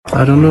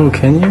I don't know,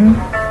 can you?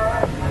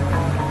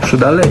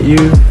 Should I let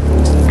you?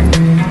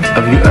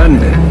 Have you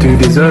earned it? Do you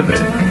deserve it?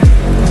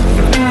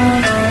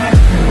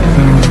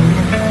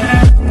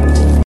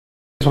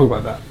 Talk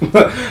about that.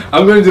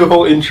 I'm going to do a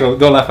whole intro,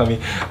 don't laugh at me.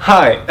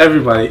 Hi,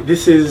 everybody.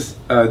 This is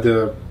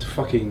the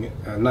fucking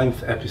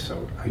ninth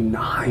episode.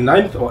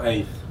 Ninth or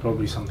eighth,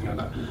 probably something like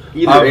that.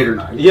 Either 8 or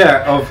 9.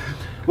 Yeah,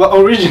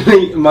 well,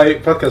 originally my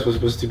podcast was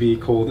supposed to be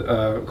called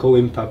Call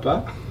Him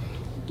Papa,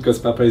 because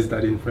Papa is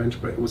dad in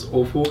French, but it was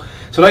awful.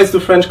 So now it's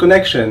the French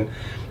Connection.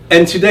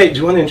 And today, do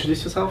you want to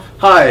introduce yourself?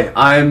 Hi,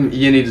 I'm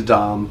Yeni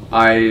Dadam.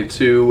 I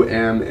too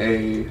am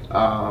a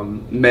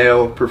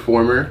male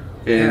performer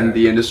in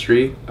the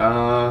industry,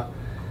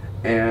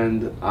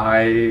 and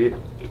I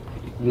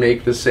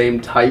make the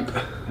same type,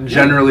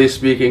 generally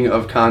speaking,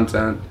 of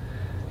content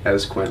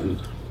as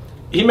Quentin.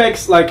 He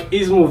makes,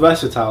 he's more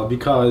versatile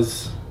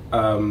because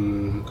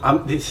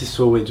this is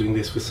so weird doing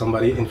this with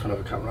somebody in front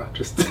of a camera,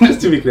 just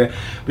to be clear.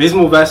 But he's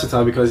more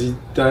versatile because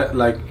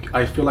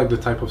I feel like the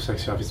type of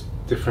sex you have is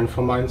different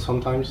from mine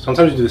sometimes.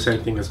 Sometimes you do the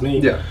same thing as me.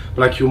 Yeah.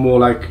 But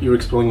you're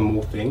exploring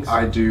more things.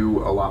 I do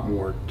a lot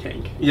more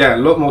kink. Yeah, a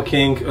lot more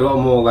kink, a lot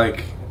more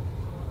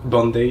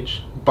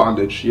bondage.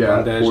 Bondage,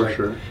 yeah, for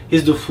sure.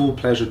 He's the full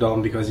pleasure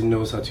dom because he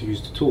knows how to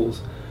use the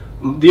tools.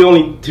 The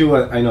only tool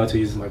I know how to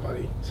use is my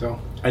body. So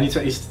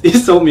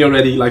he's told me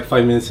already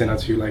 5 minutes in how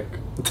to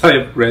tie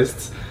up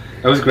wrists.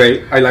 That was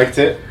great. I liked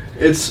it.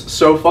 It's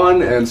so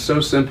fun and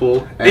so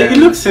simple. And it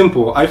looks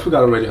simple. I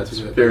forgot already how to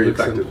do it. Very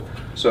effective. Simple.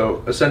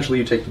 So essentially,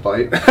 you take the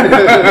bite.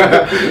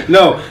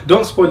 No,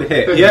 don't spoil the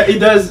hit. Yeah, he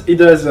does.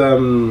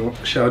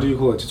 How do you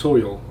call it?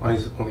 Tutorial on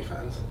his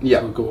OnlyFans.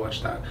 Yeah, so go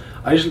watch that.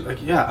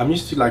 I'm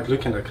used to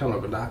looking at the camera,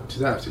 but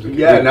today I have to look.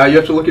 Now you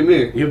have to look at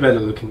me. You're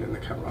better looking in the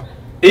camera.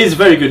 He's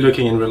very good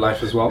looking in real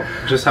life as well.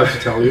 Just have to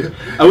tell you.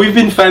 And we've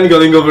been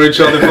fangirling over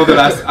each other for the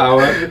last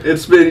hour.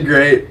 It's been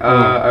great.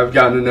 I've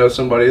gotten to know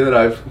somebody that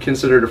I've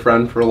considered a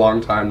friend for a long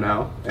time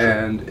now,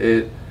 and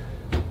it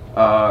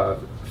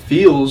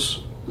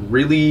feels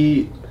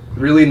really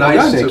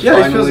nice organic. to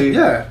finally.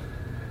 And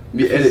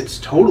it's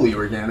totally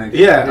organic.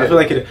 Yeah, I feel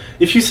like it.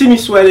 If you see me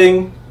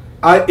sweating,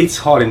 it's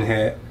hot in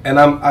here, and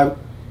I want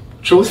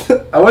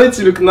it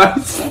to look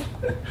nice,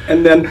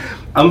 and then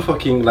I'm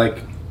fucking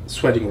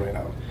sweating right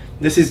now.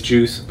 This is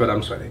juice, but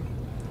I'm sweating.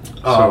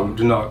 So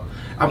do not.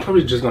 I'm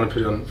probably just gonna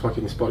put it on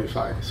fucking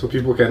Spotify so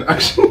people can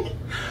actually.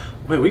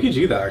 Wait, we could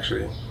do that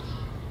actually.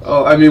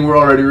 Oh, I mean, we're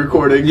already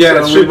recording. Yeah,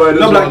 that's true.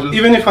 No,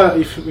 even if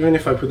I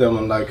put them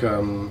on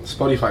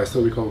Spotify, I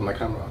still record with my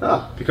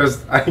camera.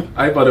 Because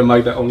I bought a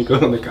mic that only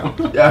goes on the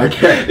camera. Yeah,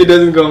 okay. It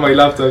doesn't go on my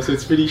laptop, so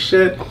it's pretty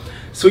shit.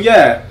 So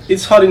yeah,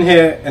 it's hot in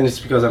here, and it's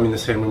because I'm in the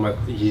same room at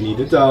Yeni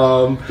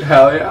Dadam.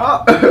 Hell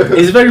yeah!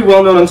 He's very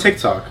well known on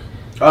TikTok.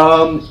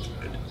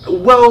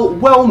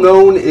 Well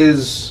known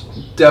is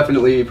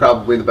definitely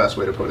probably the best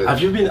way to put it. Have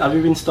you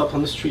been stopped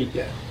on the street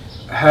yet?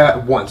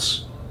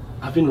 Once.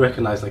 I've been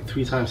recognized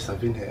 3 times since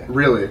I've been here.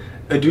 Really?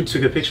 A dude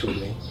took a picture with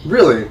me.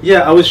 Really?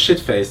 Yeah, I was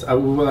shit-faced. We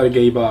were at a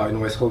gay bar in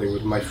West Hollywood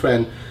with my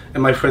friend,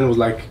 and my friend was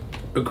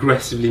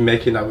aggressively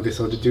making out with this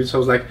other dude. So I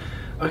was like,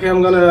 okay,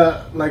 I'm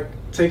gonna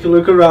take a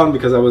look around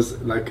because I was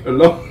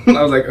alone.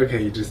 I was like, okay,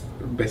 you're just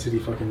basically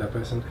fucking that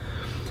person.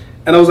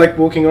 And I was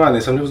walking around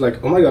and somebody was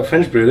like, oh my god,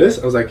 French Brutus?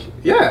 I was like,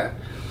 yeah.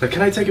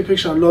 Can I take a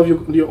picture? I love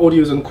your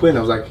audios on Quinn.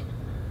 I was like,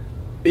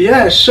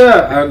 yeah, sure.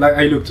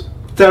 I looked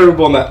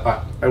terrible on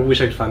that. I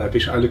wish I could find that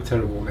picture. I looked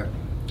terrible on that.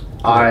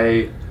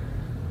 I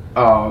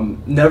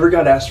never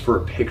got asked for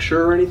a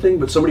picture or anything,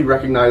 but somebody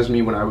recognized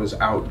me when I was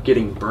out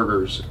getting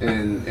burgers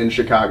in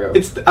Chicago.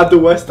 It's at the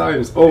West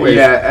Times, always.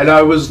 Yeah, and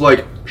I was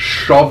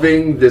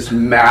shoving this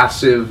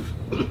massive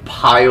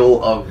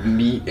pile of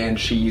meat and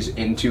cheese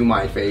into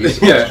my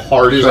face as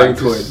hard as I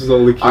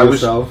could.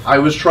 I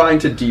was trying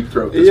to deep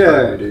throat this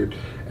burger, dude.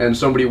 And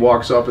somebody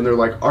walks up and they're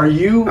like, "Are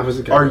you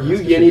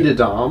Yeni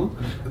Dadam?"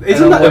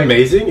 Isn't that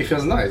amazing? It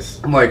feels nice.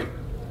 I'm like,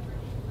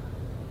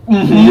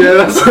 yeah,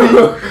 that's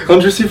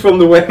can't you see from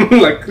the way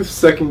I'm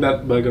sucking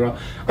that burger off?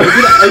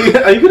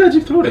 Are you good at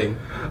deep throating?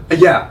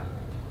 Yeah.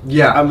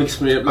 I'm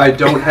experienced. I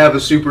don't have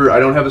a super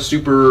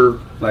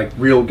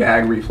real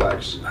gag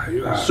reflex.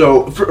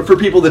 So for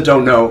people that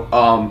don't know,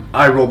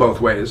 I roll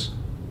both ways.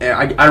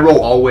 And I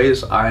roll all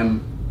ways.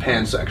 I'm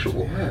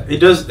pansexual. Yeah. It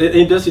does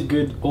it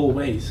good all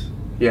ways.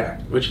 Yeah,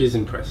 which is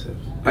impressive.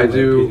 I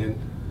do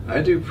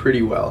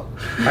pretty well.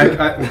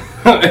 I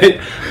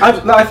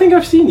think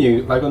I've seen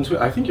you on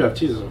Twitter. I think you have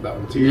teasers of that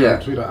one too. Yeah,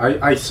 on Twitter.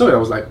 I saw it. I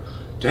was like,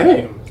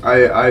 damn.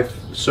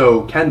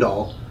 So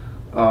Kendall.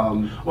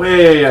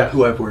 Yeah.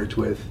 Who I've worked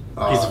with.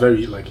 He's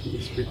very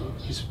he's pretty.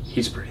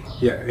 He's pretty.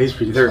 Yeah, he's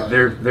pretty.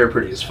 They're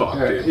pretty as fuck,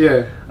 dude.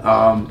 Yeah.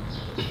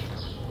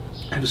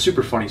 I have a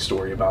super funny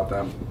story about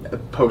them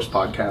post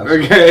podcast.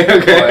 Okay.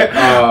 But,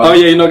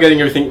 you're not getting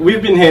everything.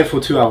 We've been here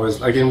for 2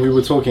 hours. And we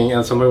were talking,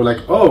 and somebody were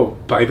like, "Oh,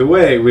 by the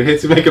way, we're here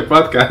to make a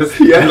podcast."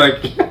 Yeah. And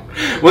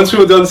once we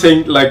were done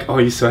saying, "Oh,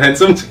 you're so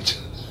handsome,"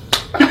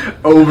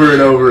 over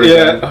and over Yeah.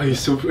 again. Oh, you're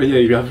so. Yeah,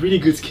 you have really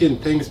good skin.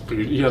 Thanks.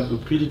 You have a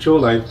pretty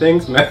jawline.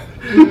 Thanks, man.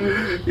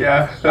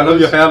 Yeah. I love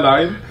your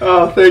hairline.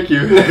 Oh, thank you.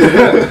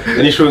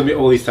 And he showed me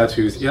all his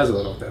tattoos. He has a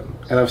lot of them,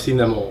 and I've seen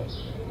them all.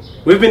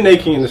 We've been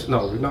naked in this.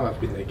 No, we've not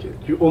been naked.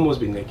 You almost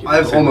been naked.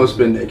 I've almost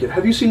been naked.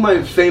 Have you seen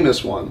my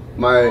famous one?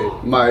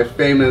 My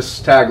famous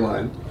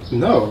tagline.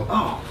 No.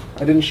 Oh, I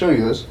didn't show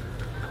you this.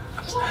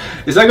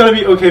 Is that gonna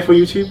be okay for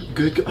YouTube?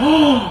 Good.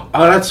 Oh,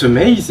 that's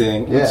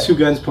amazing. Yeah. With two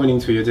guns pointing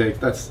to your dick.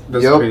 That's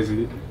Yep.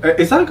 crazy.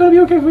 Is that gonna be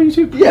okay for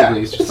YouTube? Yeah.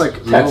 Probably. It's just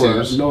like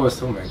Tattoos. lower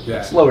stomach. Yeah.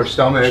 It's lower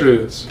stomach.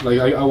 True.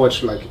 Like I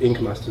watch like Ink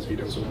Masters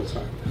videos all the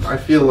time. I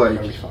feel So like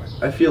that'll be fine.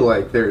 I feel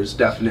like there's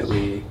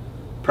definitely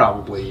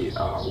probably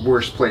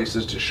worse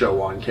places to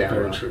show on camera.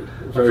 Very true.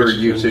 For Very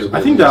true. YouTube.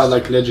 I think there are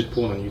like legit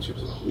porn on YouTube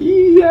as well.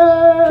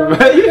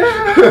 Yeah.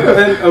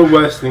 Yeah. And a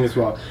worse thing as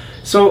well.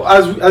 So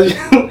as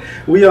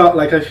we are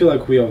like, I feel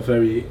like we are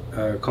very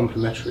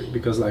complementary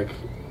because like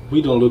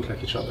we don't look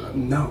like each other.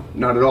 No,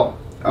 not at all.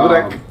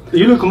 Like,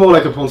 you look more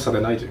like a porn star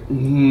than I do.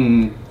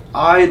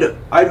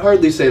 I'd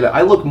hardly say that.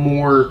 I look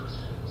more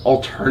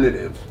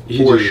alternative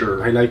You for do.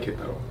 sure. I like it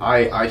though.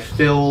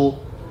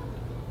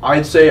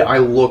 I'd say I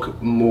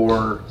look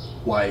more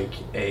like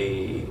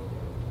a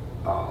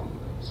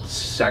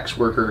sex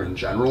worker in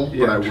general,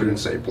 Yeah, but I true. wouldn't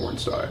say porn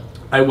star.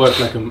 I look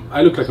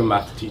like a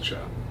math teacher.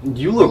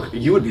 You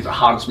would be the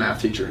hottest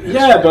math teacher in history.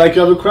 Yeah, but like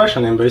you have a crush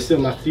on him, but he's still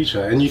a math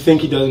teacher, and you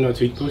think he doesn't know how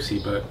to eat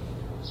pussy, but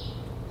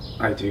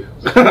I do.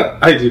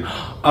 I do.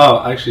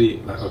 Oh, actually,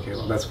 like, okay,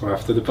 well that's for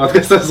after the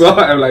podcast as well.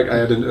 I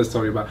had a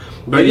story about.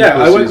 But yeah,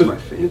 I went is to my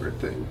favorite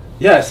thing.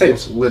 Yeah, same.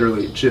 It's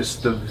literally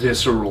just the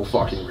visceral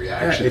fucking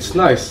reaction. Yeah, it's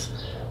nice.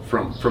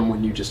 From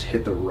when you just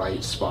hit the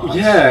right spot.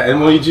 Yeah, and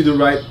when you do the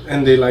right,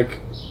 and they like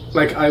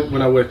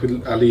when I worked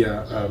with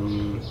Aliyah,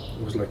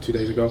 it was like 2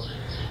 days ago.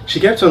 She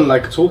kept on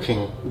like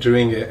talking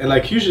during it, and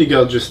like usually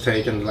girls just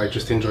take and like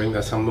just enjoying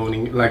that some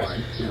moaning. Like Right,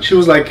 yeah. she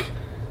was like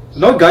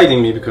not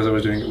guiding me because I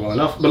was doing it well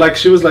enough, but like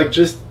she was like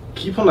just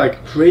keep on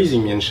like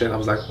praising me and shit. I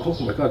was like, oh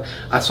my god.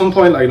 At some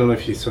point, I don't know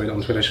if you saw it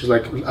on Twitter. She was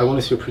like, I want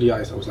to see your pretty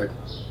eyes. I was like,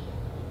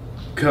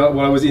 girl,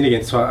 well, I was in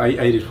again, so I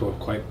ate it for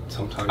quite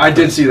some time. I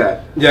did see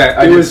that. Yeah,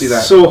 I it did was see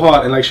that. so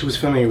hard, and like she was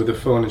filming it with the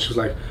phone, and she was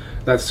like,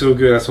 "That's so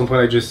good." At some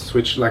point, I just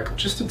switched like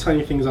just the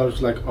tiny things. I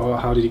was like, "Oh,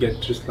 how did you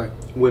get just like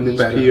Women's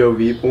better?"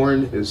 POV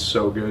porn is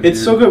so good. It's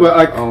dude. so good, but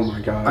like, Oh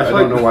my god! I I feel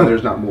don't like- know why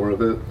there's not more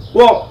of it.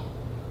 well,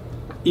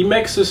 it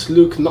makes us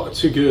look not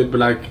too good, but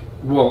like,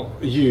 well,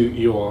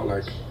 you are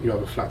like you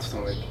have a flat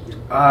stomach.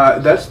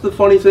 That's the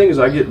funny thing is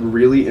I get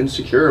really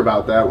insecure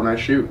about that when I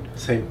shoot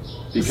Same.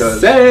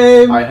 because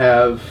Same. I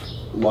have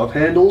love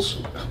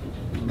handles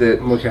that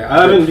Okay,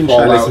 I haven't been fall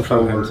shirtless out in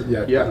front of over- him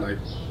yet. Yeah, Like,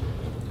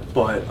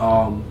 but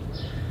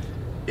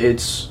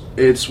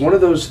it's one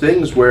of those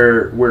things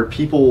where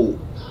people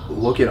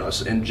look at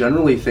us and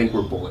generally think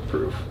we're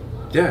bulletproof.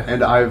 yeah.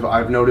 And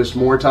I've noticed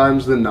more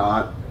times than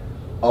not,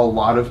 a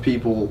lot of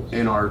people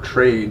in our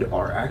trade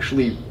are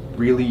actually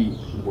really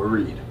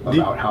worried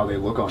about how they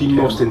look on the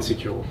camera. most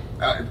insecure.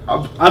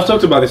 I've- I've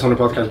talked about this on the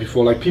podcast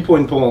before. Like people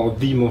in porn are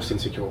the most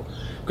insecure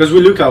because we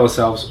look at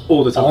ourselves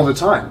all the time. all the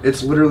time.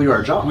 It's literally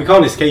our job. We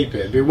can't escape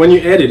it. But when you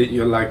edit it,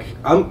 you're like,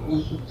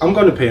 I'm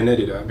going to pay an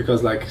editor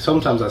because like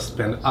sometimes I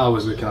spend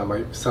hours looking at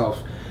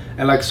myself,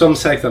 and like some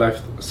sex that I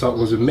thought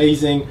was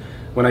amazing,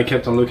 when I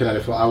kept on looking at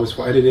it for hours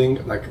for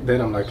editing, like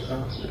then I'm like,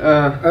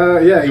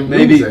 yeah, it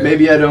Maybe ruins it.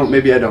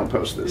 maybe I don't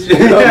post this.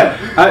 Yeah,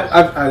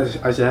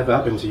 I have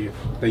happened to you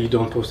that you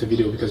don't post a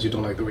video because you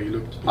don't like the way you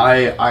look.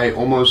 I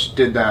almost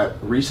did that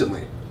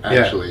recently,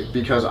 actually,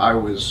 because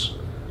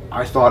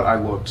I thought I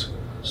looked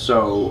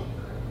so.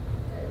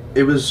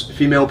 It was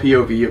female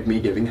POV of me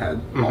giving head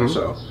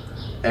also,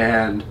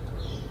 and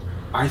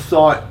I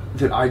thought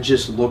that I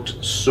just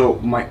looked so.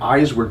 My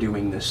eyes were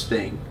doing this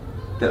thing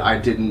that I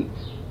didn't.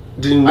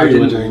 Didn't know I you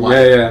were didn't doing. like.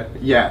 Yeah.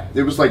 Yeah,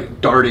 it was like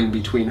darting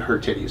between her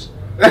titties.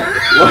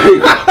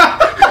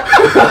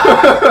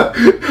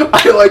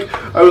 like,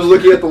 I was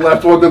looking at the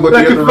left one, then looking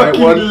Like at a the right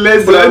fucking one,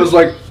 lizard. but I was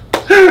like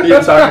the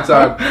entire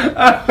time.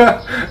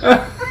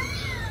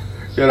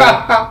 You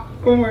know?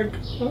 Oh my god.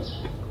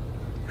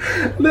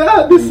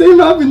 The same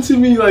happened to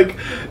me. Like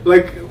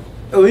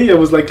Aaliyah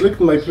was like, look at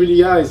my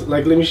pretty eyes.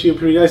 Like, let me see your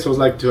pretty eyes. So I was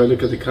like, do I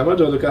look at the camera?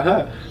 Do I look at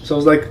her? So I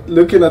was like,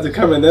 looking at the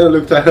camera, and then I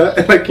looked at her.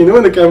 And like, you know,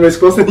 when the camera is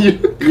close, and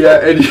you. Yeah,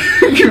 and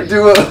you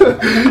do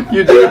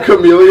a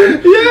chameleon.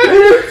 Yeah,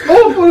 it's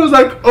awful. I was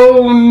like,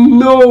 oh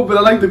no, but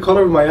I like the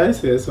color of my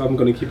eyes here, so I'm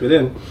gonna keep it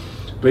in.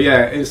 But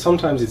yeah,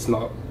 sometimes it's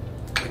not.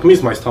 Like me,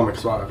 it's my stomach,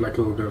 so I have like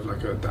a little bit of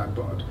like a dad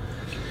bod.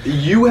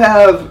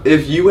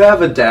 If you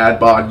have a dad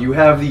bod, you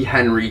have the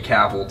Henry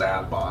Cavill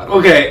dad bod.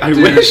 Okay, I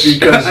Dude, wish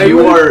because I you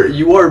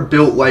wish. are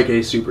built like a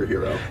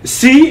superhero.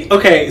 See,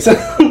 okay, so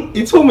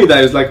he told me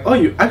that. It's like, oh,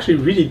 you're actually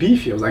really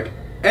beefy. I was like,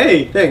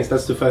 hey, thanks.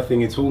 That's the first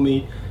thing he told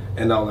me,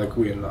 and now like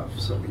we're in love.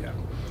 So yeah.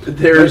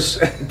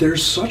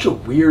 There's such a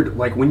weird,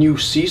 like, when you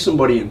see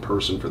somebody in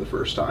person for the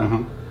first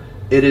time,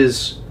 it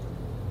is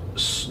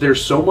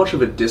there's so much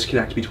of a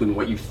disconnect between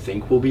what you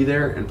think will be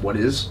there and what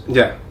is.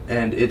 Yeah.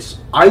 And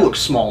I look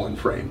small in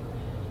frame.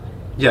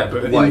 Yeah,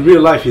 but Like- in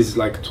real life, he's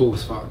like tall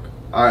as fuck.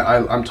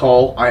 I'm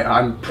tall.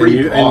 I'm pretty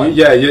And broad.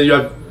 yeah, you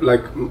have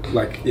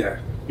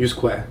you're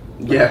square.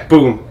 Like, Yeah.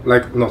 Boom,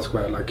 like not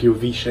square, like you're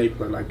V shaped,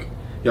 but like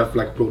you have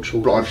like broad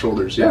shoulders. Broad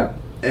shoulders. Yeah.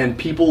 And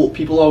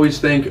people always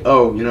think,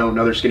 oh, you know,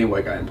 another skinny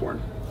white guy in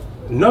porn.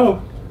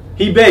 No,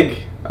 he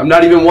big, I'm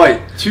not even white.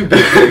 too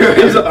big.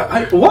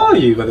 What are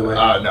you, by the way?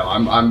 No,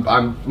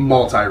 I'm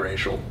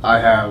multiracial. I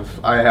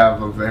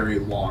have a very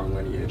long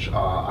lineage.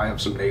 I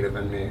have some Native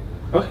in me,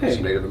 Okay.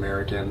 some Native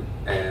American,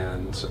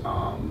 and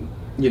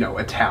you know,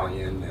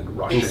 Italian and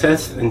Russian.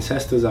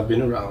 Ancestors have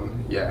been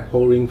around. Yeah.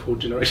 Whoring for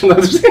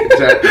generations.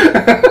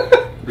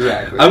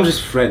 Exactly. I'm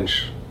just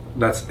French.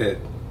 That's it.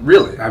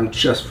 Really? I'm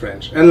just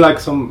French, and like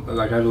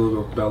I have a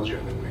little bit of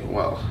Belgian in me.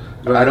 Well,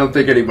 I don't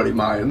think anybody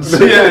minds.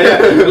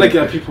 yeah. Like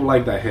people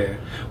like that hair.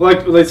 Well,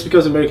 like it's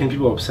because American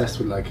people are obsessed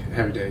with like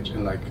heritage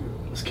and like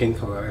skin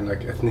color and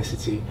like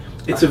ethnicity.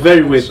 It's a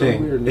very weird so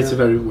thing. weird, It's yeah. a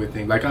very weird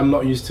thing. Like I'm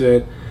not used to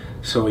it,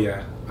 so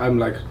yeah, I'm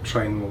like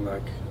trying to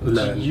like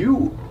learn. Do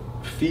you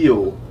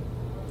feel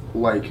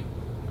like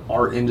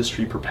our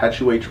industry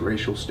perpetuates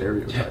racial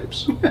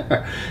stereotypes?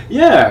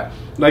 Yeah,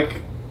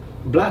 like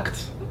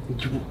blacked.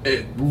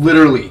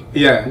 Literally.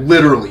 Yeah,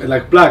 Literally.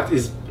 like blacked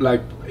is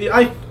like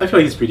I feel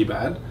like it's pretty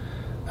bad.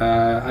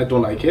 I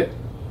don't like it.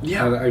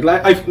 Yeah.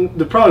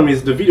 The problem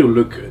is the video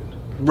look good.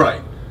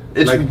 Right.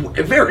 It's Like,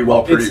 very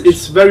well produced.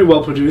 It's very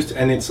well produced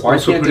and it's Why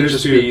also can't it produced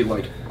just to be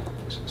like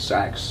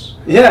sex?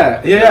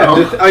 Yeah.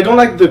 No. I don't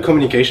like the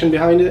communication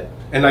behind it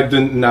and like the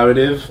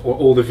narrative or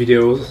all the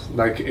videos,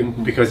 like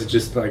because it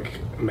just like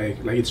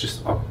it's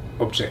just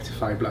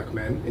objectify black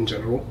men in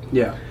general.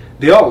 Yeah.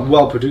 They are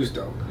well produced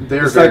though.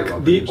 They're it's very like well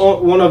the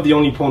produced. one of the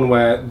only porn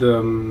where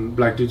the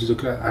black dudes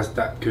look as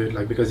that good,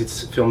 like because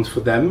it's filmed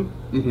for them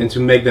Mhm. and to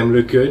make them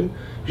look good.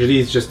 Usually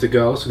it's just the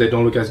girls, so they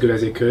don't look as good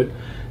as they could.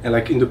 And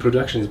like in the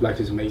production, black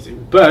is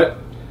amazing, but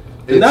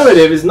the It's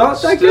narrative is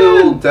not that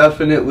still good.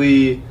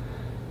 definitely.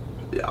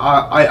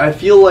 I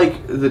feel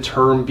like the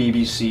term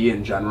BBC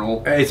in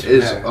general It's-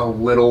 is yeah. a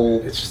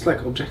little. It's just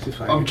like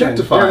objectifying.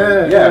 Objectifying,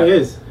 Yeah, yeah. it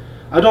is.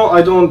 I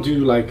don't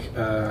do like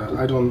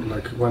I don't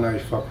like when I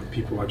fuck with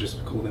people. I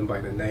just call them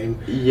by their name.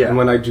 Yeah. And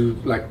when I do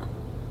like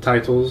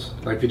titles,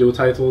 like video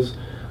titles,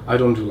 I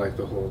don't do like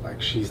the whole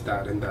like she's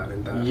that and that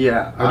and that.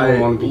 Yeah, I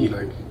don't want to be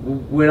like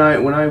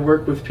when I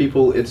work with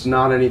people, it's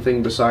not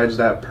anything besides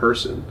that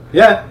person,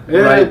 yeah.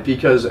 right?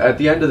 Because at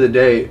the end of the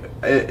day,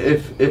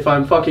 if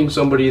I'm fucking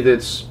somebody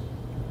that's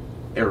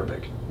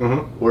Arabic,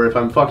 Mm-hmm. or if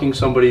I'm fucking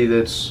somebody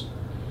that's,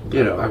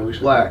 you know, I wish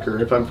I black, or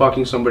if I'm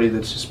fucking somebody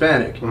that's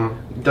Hispanic, Mhm.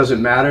 does it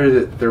matter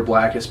that they're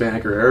black,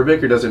 Hispanic, or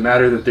Arabic, or does it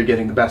matter that they're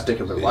getting the best dick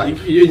of their life?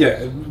 Yeah,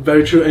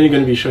 very true. And you're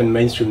going to be shown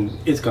mainstream.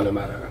 It's gonna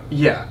matter.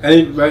 Yeah, And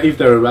if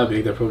they're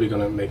Arabic, they're probably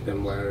gonna make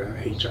them wear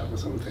a hijab or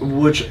something.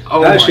 which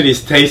That shit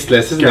is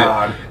tasteless, isn't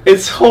God. it?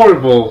 It's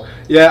horrible.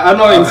 Yeah, I'm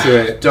not into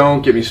it.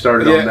 Don't get me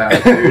started on Yeah.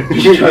 that, dude,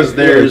 because Yeah,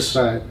 there's it's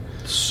bad.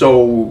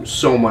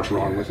 so much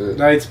wrong with it.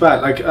 No, it's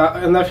bad. Like,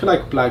 and I feel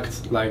like black,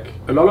 like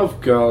a lot of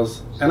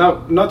girls, and I'm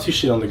not too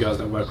shit on the girls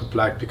that work with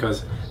black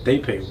because they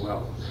pay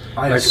well.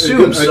 I Like,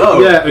 assume so.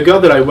 Yeah, a girl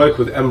that I work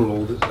with,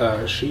 Emerald,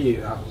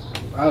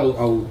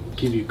 I'll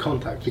give you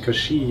contact because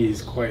she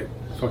is quite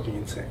fucking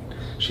insane.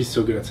 She's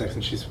so good at sex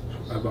and she's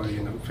her body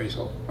and her face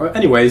all.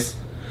 Anyways,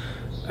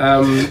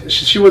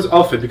 she was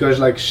offered because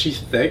like she's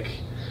thick.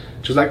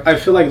 She was like, I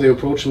feel like they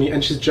approached me,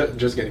 and she's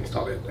just getting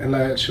started.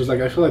 And she was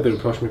like, I feel like they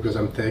approached me because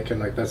I'm thick, and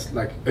like that's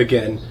like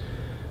again,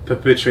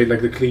 perpetuate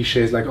like the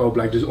cliches, like oh,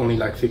 black dudes only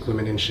like thick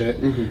women and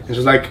shit. Mhm. And she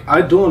was like,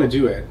 I don't want to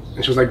do it.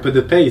 And she was like, but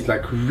the pay is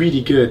like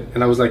really good.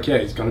 And I was like, yeah,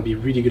 it's gonna be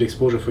really good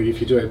exposure for you if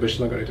you do it, but she's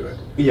not gonna do it.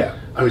 Yeah,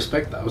 I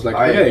respect that. I was like,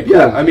 I, okay, cool.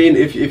 yeah. I mean,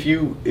 if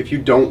you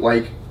don't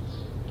like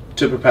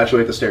to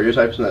perpetuate the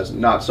stereotypes and that's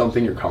not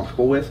something you're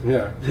comfortable with,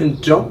 Yeah. then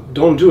don't.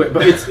 Don't do it.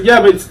 But it's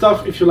but it's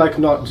tough if you're like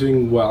not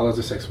doing well as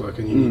a sex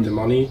worker and you need the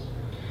money.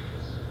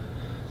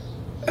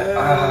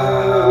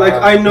 Like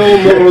I know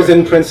morals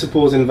and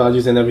principles and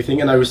values and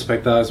everything, and I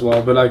respect that as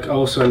well. But like I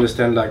also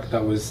understand like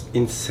that was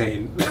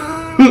insane.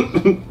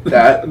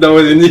 That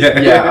was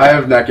yeah, I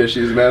have neck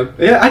issues, man.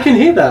 Yeah, I can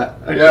hear that.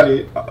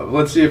 Actually, Yeah,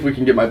 let's see if we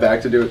can get my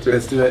back to do it too.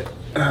 let's do it.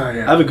 Yeah. I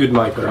have a good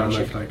mic, but I'm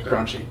Crunchy, not like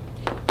crunchy.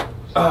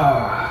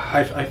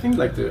 I think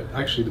like the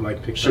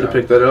mic picked. Should have that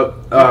picked that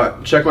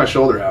up. Check my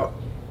shoulder out.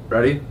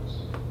 Ready? up.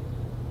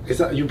 Is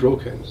that you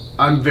broken?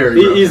 I'm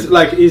very. broken.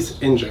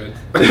 He's injured.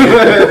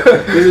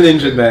 He's an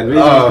injured man. But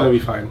he's gonna be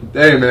fine.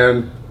 Hey,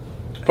 man.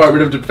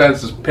 Department of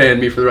Defense is paying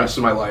me for the rest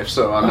of my life,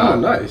 so I'm Oh, not.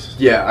 nice.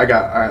 Yeah,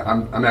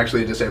 I'm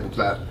actually a disabled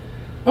vet.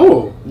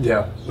 Oh,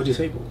 Yeah. what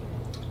disabled?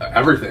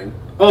 Everything.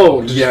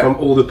 Oh, just Yeah. from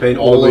all the pain,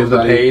 All the of the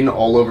way pain,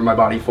 all over my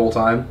body, full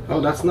time.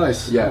 Oh, that's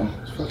nice. Yeah,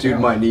 Fuck dude, yeah.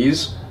 my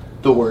knees,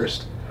 the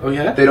worst. Oh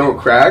yeah. They don't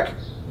crack.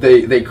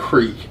 They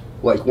creak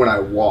like when I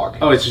walk.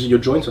 Oh, it's just your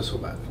joints are so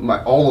bad.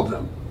 All of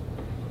them.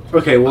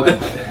 Okay, well,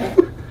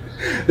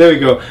 there we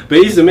go. But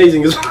he's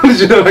amazing as well.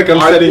 You know, like I'm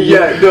setting.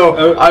 Yeah,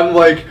 no, I'm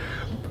like,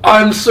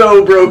 I'm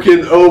so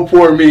broken. Oh,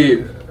 poor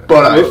me.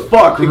 But I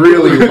fuck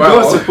really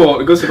well.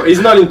 Go support. He's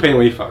not in pain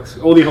when he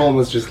fucks. All the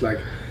hormones just like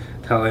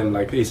tell him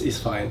like he's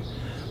fine.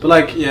 But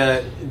like,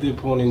 yeah, the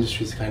porn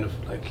industry is kind of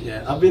like,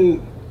 yeah. I've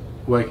been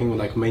working with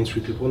like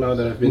mainstream people now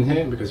that I've been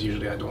here because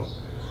usually I don't.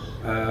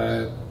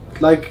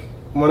 Like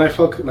when I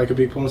fuck like a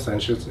big porn star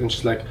and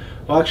she's like,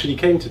 "Oh, I actually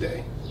came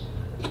today."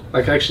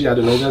 Like actually, I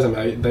don't know.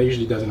 That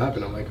usually doesn't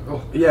happen. I'm like,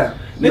 oh, yeah,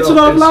 it's a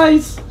lot of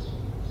lies.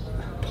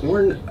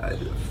 Porn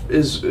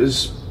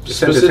is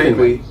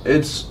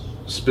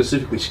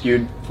specifically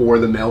skewed for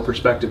the male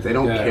perspective. They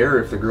don't care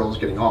if the girl's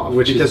getting off.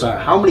 Because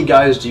how many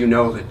guys do you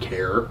know that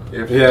care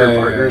if their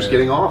partner's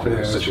getting off in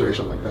a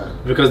situation like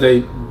that? Because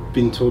they've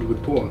been told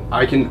with porn.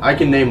 I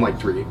can name like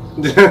 3.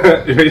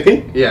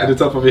 Really? Yeah. At the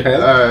top of your head?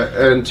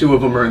 And 2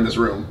 of them are in this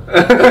room.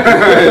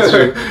 That's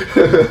true.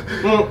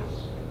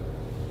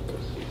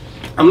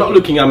 I'm not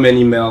looking at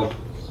many male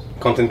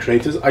content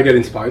creators. I get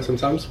inspired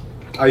sometimes.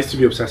 I used to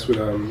be obsessed with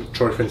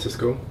Troy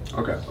Francisco.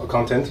 Okay.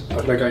 Content.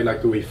 Like I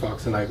like the way he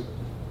fucks and I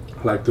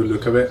like the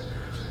look of it.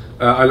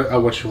 I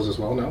watch shows as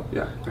well now.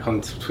 Yeah. Like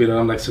on Twitter,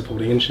 I'm like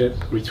supporting and shit.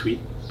 Retweet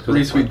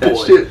that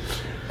shit.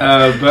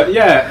 But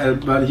yeah,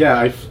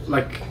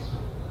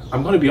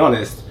 I'm gonna be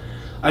honest.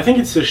 I think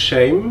it's a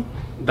shame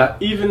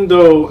that even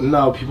though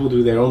now people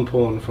do their own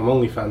porn from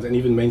OnlyFans and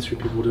even mainstream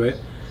people do it,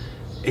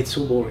 it's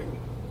so boring.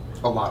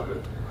 A lot of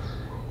it.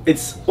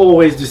 It's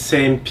always the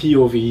same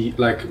POV,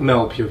 like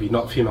male POV,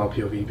 not female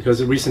POV.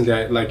 Because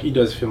recently, he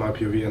does female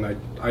POV, and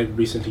I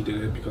recently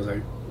did it because I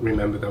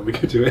remembered that we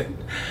could do it,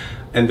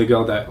 and the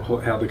girl that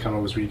held the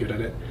camera was really good at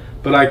it.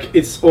 But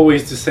it's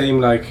always the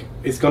same.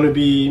 It's gonna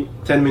be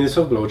 10 minutes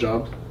of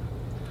blowjob,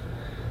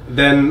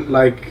 then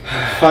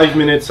 5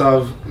 minutes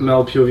of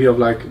male POV of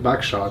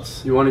back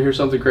shots. You want to hear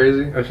something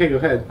crazy? Okay, go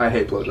ahead. I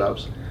hate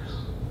blowjobs.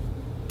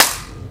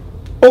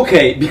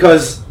 Okay,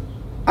 because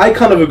I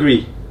kind of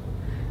agree.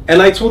 And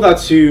I told that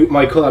to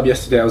my collab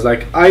yesterday. I was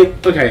like,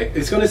 okay,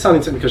 it's gonna sound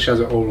insane because she has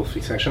an oral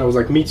fixation. I was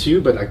like, me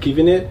too, but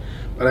giving it.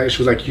 But she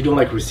was like, you don't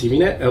like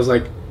receiving it? I was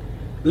like,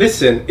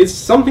 listen, it's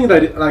something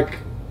that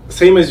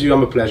same as you,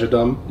 I'm a pleasure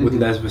dom with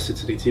less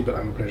versatility, but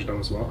I'm a pleasure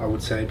dom as well, I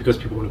would say, because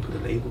people want to put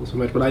a label so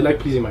much. But I like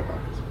pleasing my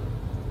partners.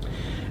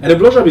 And a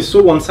blowjob is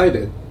so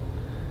one-sided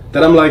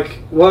that I'm like,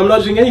 well, I'm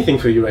not doing anything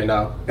for you right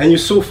now, and you're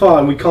so far,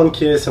 and we can't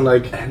kiss, and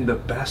And the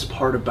best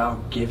part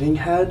about giving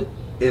head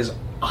is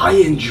I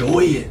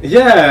enjoy it.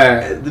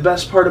 Yeah. The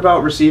best part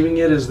about receiving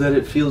it is that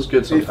it feels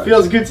good sometimes. It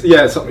feels good.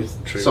 Yeah, it's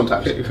true.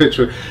 Sometimes.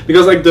 True.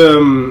 Because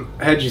the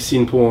head you see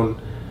in porn,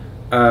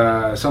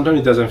 sometimes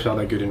it doesn't feel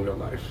that good in real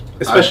life.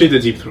 Especially the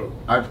deep throat.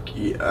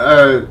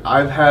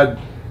 I've had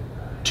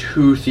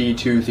toothy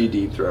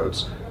deep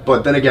throats.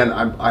 But then again,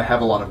 I have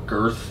a lot of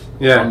girth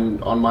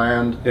on my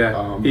end.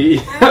 Yeah. He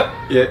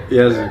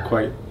has a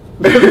quite...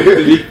 I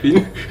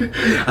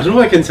don't know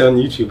what I can say on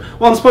YouTube.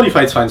 Well, on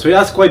Spotify it's fine. So he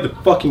has quite the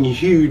fucking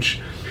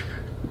huge,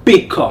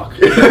 big cock.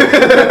 Thank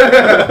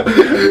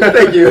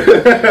you.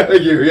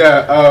 Thank you.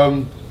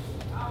 Yeah.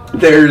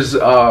 There's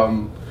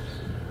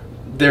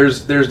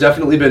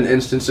definitely been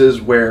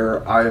instances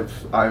where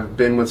I've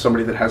been with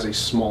somebody that has a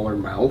smaller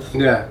mouth.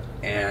 Yeah.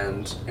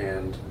 And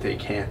they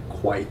can't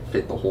quite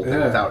fit the whole thing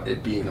without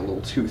it being a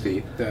little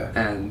toothy. Yeah.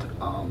 And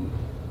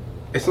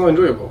it's not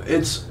enjoyable.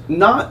 It's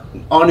not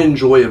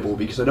unenjoyable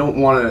because I don't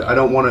want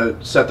to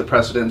set the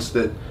precedence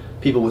that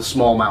people with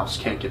small mouths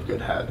can't give good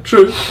head.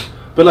 True,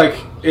 but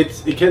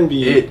it can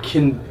be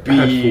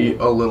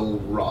a little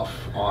rough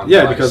on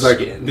because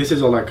skin. This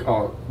is all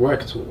our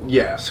work tool.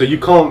 Yeah. So you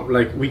can't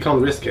we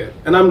can't risk it.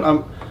 And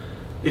I'm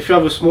if you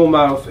have a small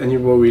mouth and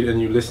you're worried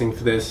and you're listening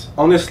to this,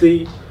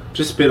 honestly,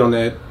 just spit on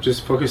it.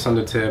 Just focus on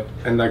the tip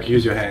and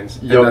use your hands.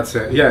 Yep. And that's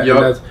it. Yeah.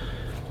 Yep.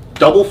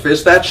 Double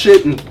fist that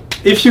shit and.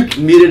 If you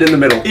meet it in the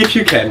middle, if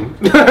you can,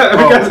 do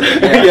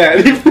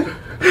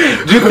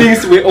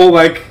things we all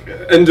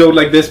and do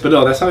like this, but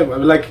no, that's how.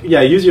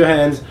 Use your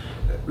hands,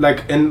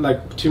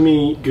 and to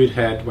me, good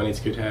head when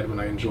it's good head when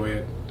I enjoy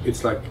it,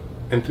 it's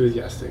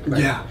enthusiastic.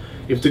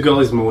 If the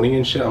girl is moaning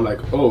and shit, I'm like,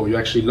 oh, you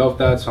actually love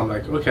that, so I'm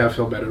like, okay, I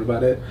feel better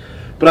about it.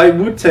 But I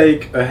would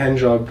take a hand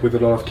job with a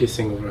lot of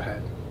kissing over a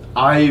head.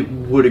 I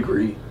would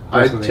agree.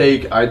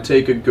 Personally. I'd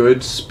take a good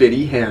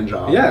spitty hand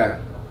job.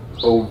 Yeah.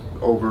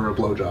 Over a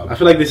blowjob. I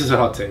feel like this is a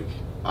hot take.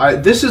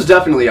 This is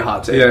definitely a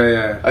hot take.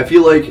 Yeah. I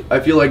feel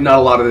like not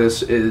a lot of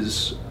this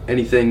is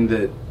anything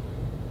that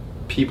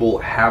people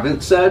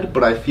haven't said,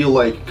 but I feel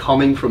like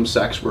coming from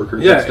sex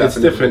workers, it's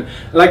different.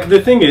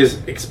 The thing is,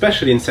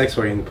 especially in sex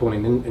work and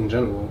porn in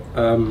general,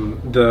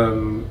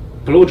 the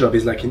blowjob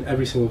is in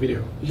every single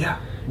video. Yeah.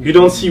 You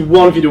don't see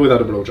one video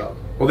without a blowjob,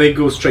 or they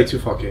go straight to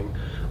fucking.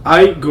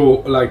 I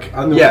go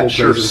I know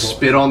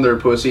spit on their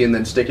pussy and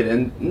then stick it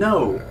in.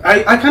 No,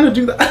 I kind of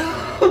do that.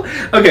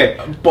 Okay,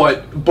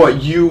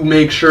 but you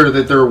make sure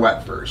that they're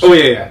wet first. Oh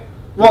yeah.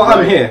 Well,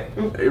 I'm here.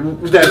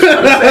 That's what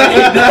I'm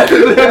saying.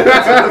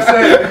 That's what I'm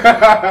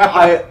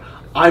saying.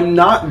 I'm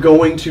not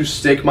going to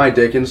stick my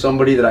dick in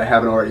somebody that I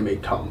haven't already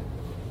made cum.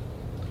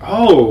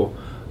 Oh,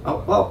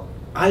 well,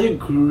 I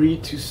agree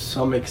to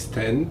some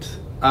extent.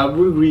 I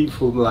would agree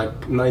for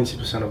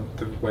 90% of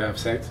the way I have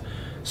sex.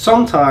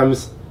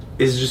 Sometimes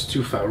it's just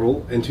too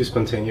feral and too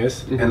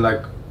spontaneous, and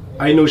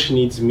I know she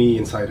needs me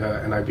inside her,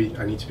 and I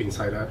need to be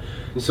inside her.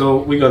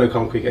 So we're gonna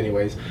come quick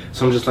anyways.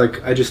 So I'm just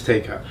like, I just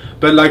take her.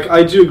 But like,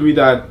 I do agree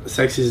that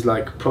sex is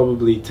like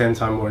probably 10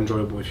 times more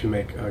enjoyable if you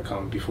make her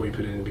come before you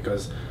put it in,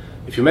 because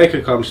if you make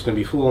her come, she's gonna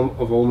be full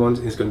of hormones,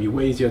 and it's gonna be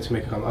way easier to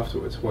make her come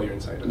afterwards while you're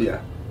inside her.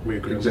 Yeah. We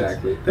agree.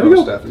 Exactly. There we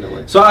go.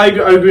 Definitely. So I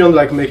agree on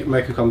like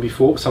make her come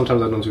before.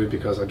 Sometimes I don't do it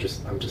because I'm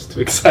just too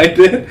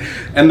excited,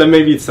 and then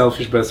maybe it's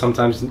selfish. But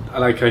sometimes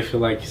like I feel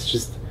like it's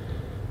just,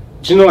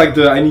 do you know, like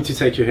I need to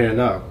take you here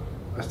now.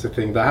 That's the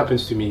thing that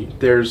happens to me.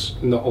 There's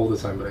not all the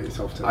time, but it's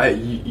often.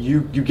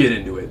 You get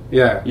into it.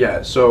 Yeah.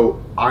 Yeah.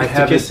 So I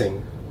haven't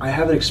kissing. I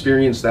haven't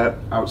experienced that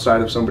outside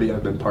of somebody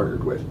I've been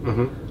partnered with.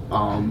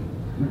 Mm-hmm.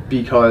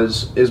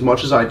 Because as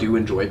much as I do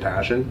enjoy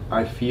passion,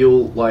 I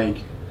feel like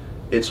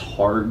it's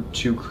hard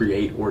to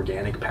create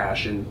organic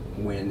passion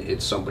when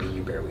it's somebody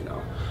you barely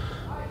know.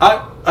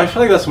 I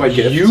feel like that's my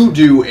gift. You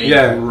do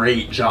a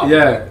great job.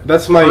 Yeah,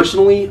 that's my.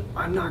 Personally,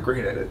 I'm not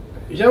great at it.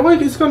 Yeah, well,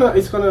 it's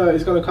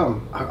gonna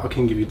come. I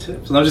can give you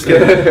tips. No, I'm just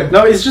kidding.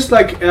 No, it's just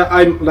like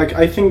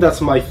I think that's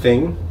my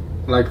thing.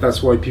 Like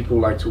that's why people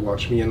like to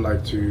watch me and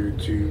like to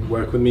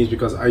work with me, is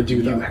because I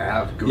do that. You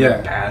have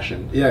good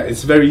passion. Yeah,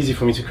 it's very easy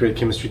for me to create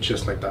chemistry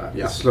just like that.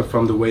 Yeah. It's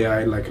from the way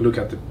I like look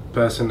at the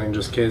person and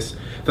just kiss.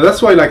 So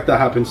that's why like that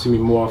happens to me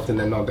more often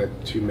than not, that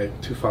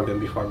to fuck them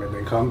before I make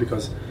them come,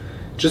 because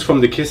just from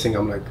the kissing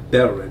I'm like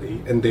they're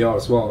already, and they are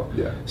as well.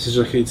 Yeah.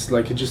 So it's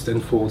like it just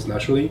unfolds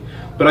naturally.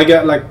 But I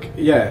get like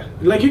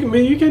like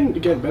you can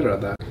get better at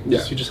that.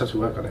 Yeah. You just have to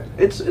work on it.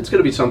 It's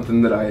gonna be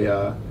something that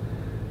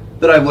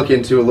I look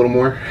into a little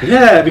more.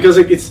 Yeah, because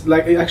it's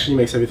like it actually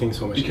makes everything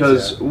so much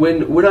because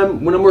easier. when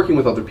I'm working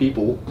with other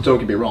people, don't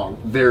get me wrong,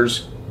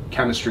 there's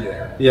chemistry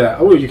there. Yeah,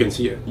 oh, you can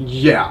see it.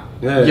 Yeah.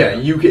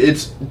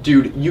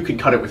 You could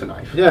cut it with a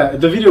knife. Yeah,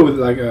 the video with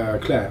like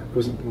Claire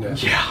wasn't.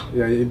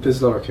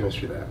 There's a lot of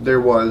chemistry there.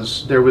 There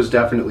was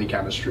definitely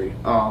chemistry.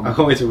 I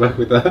can't wait to work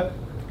with her.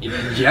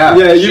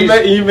 Yeah, you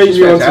made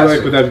me want to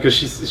work with her, because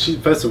she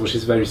first of all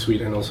she's very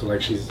sweet, and also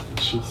like she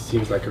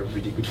seems like a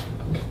really good.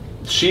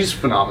 She's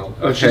phenomenal.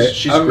 Okay,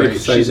 she's I'm great.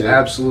 excited. She's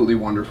absolutely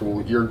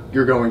wonderful.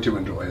 You're going to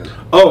enjoy it.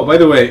 Oh, by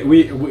the way,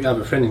 we have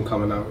a friend in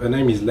common now. Her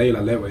name is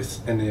Layla Lewis,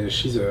 and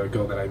she's a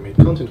girl that I made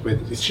content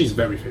with. She's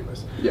very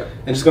famous. Yeah.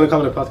 And she's gonna come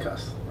on the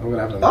podcast. I'm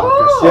gonna have her on the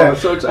podcast. podcast. Yeah,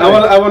 so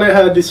exciting. I wanted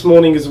her this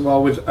morning as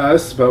well with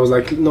us, but I was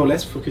like, no,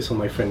 let's focus on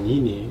my friend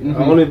Yini.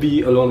 Mm-hmm. I want to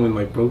be alone with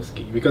my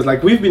broski, because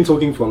like we've been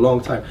talking for a long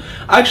time.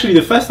 Actually,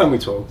 the first time we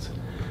talked,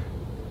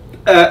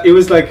 it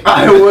was like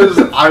I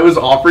was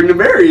offering to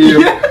marry you.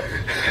 Yeah.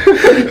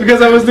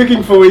 Because I was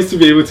looking for ways to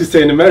be able to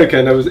stay in America,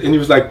 and he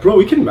was like, bro,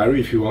 we can marry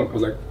if you want. I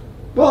was like,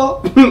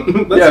 well,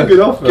 that's a good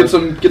offer.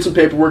 Get some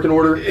paperwork in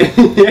order.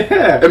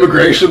 Yeah.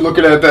 Immigration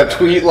looking at that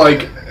tweet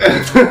like,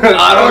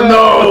 I don't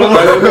know.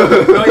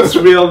 No, it's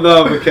real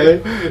love,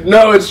 okay?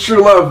 No, it's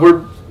true love.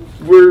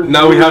 We're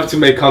now we have to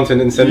make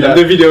content and send them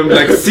the video and be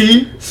like,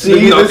 see,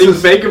 there's nothing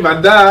fake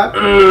about that.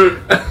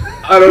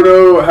 I don't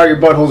know how your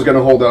butthole's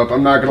gonna hold up.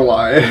 I'm not gonna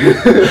lie.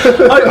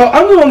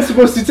 I'm the one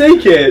supposed to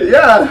take it.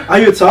 Yeah. Are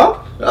you a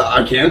top?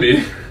 I can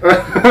be.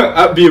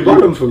 Be a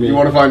bottom for me. You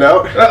want to find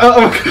out?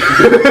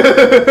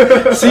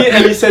 Okay. See,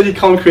 and he said he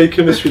can't create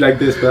chemistry like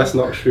this, but that's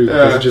not true,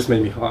 because it just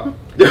made me hot.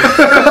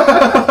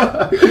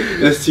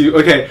 That's too.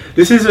 Okay,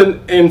 this is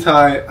an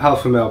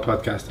anti-alpha male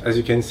podcast, as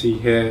you can see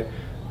here.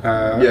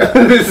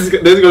 There's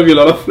going to be a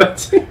lot of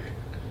flirting.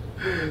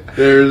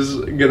 There's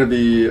gonna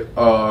be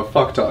a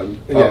fuck ton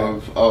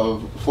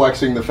of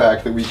flexing the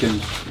fact that we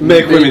can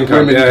make women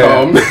come.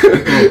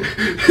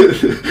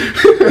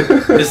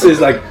 This is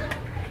like,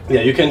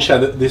 you can share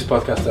this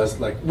podcast as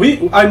like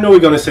I know we're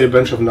gonna say a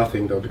bunch of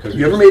nothing though, because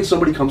you ever made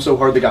somebody come so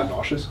hard they got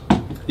nauseous?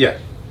 Yeah,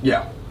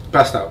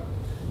 passed out.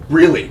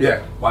 Really?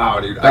 Yeah. Wow,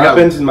 dude. That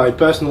happened in my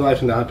personal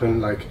life, and that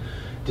happened like.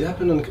 Did it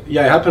happen on?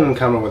 Yeah, it happened on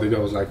camera where the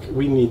girl was like,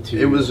 "We need to."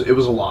 It was a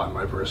lot in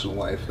my personal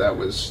life. That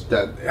was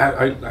that.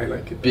 I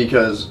like it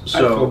because I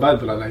feel bad,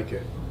 but I like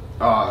it.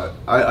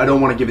 I don't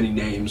want to give any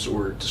names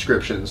or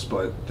descriptions,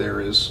 but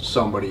there is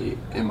somebody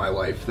in my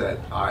life that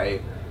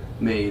I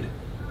made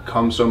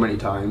come so many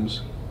times.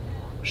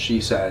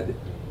 She said,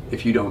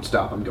 "If you don't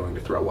stop, I'm going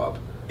to throw up."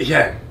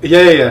 Yeah.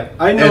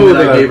 I know. And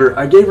then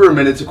I gave her a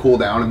minute to cool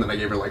down, and then I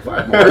gave her like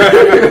 5 more.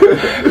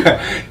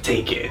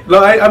 Take it.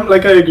 No, I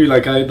agree.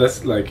 Like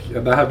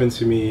that happened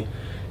to me.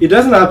 It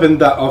doesn't happen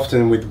that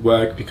often with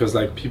work, because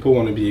like people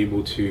want to be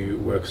able to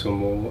work some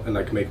more and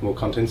like make more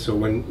content. So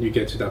when you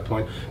get to that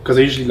point, because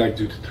I usually like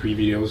do 3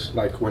 videos.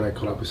 Like when I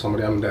call up with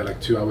somebody, I'm there like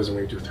 2 hours and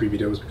we do 3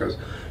 videos, because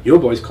your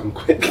boys come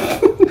quick.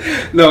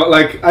 No,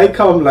 like I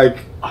come like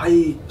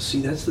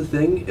that's the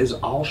thing, is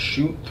I'll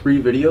shoot 3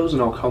 videos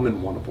and I'll come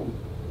in one of them.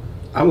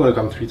 I'm gonna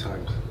come 3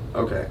 times.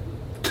 Okay.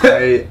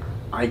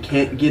 I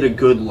can't get a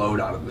good load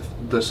out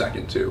of the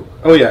second 2.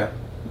 Oh yeah.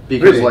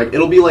 Because really?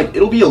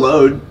 it'll be a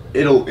load,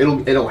 there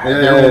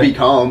will be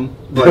cum,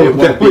 but it won't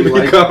There be will be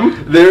like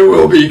cum? there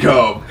will be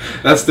cum.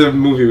 That's the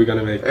movie we're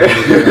gonna make.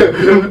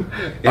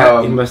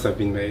 Yeah, it must have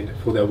been made.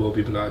 For There Will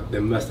Be Blood,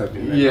 there must have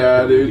been made.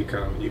 Yeah, There dude. Will Be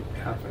Cum. It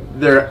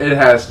happened.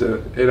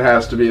 It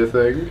has to be a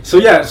thing. So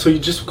yeah, so you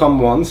just come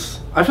once.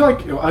 I feel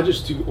like I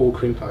just do all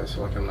cream pies,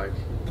 so like I'm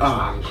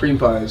like, Cream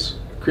pies.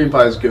 Cream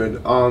pie is good.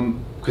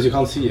 because you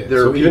can't see it.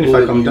 There So are even if people I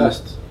that come you-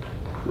 dust,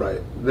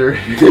 Right. There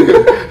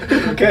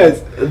who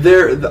cares?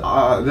 there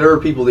are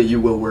people that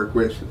you will work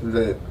with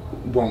that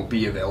won't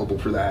be available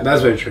for that.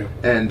 That's very true.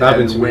 And That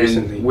happened to me when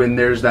recently. when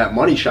there's that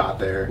money shot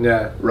there,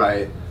 Yeah.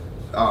 right?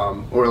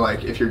 Or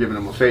like if you're giving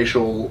them a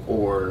facial,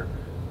 or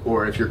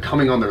if you're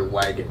coming on their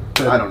leg,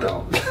 I don't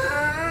know.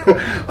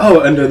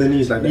 Oh, under the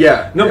knees like that.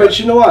 Yeah, No, yeah. but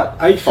you know what?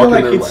 I feel Fucking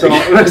like their it's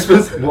leg.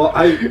 responsible. Well,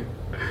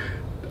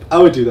 I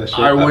would do that shit.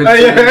 I would.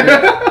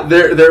 Yeah.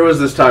 There was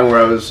this time where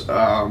I was.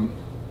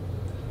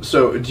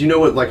 So do you know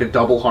what like a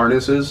double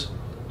harness is?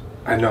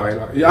 I know.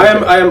 Yeah,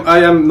 I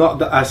am not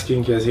the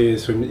asking as he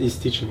is. So he's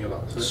teaching me a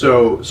lot.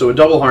 So a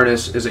double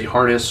harness is a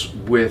harness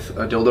with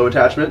a dildo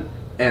attachment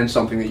and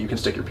something that you can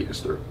stick your penis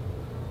through.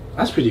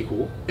 That's pretty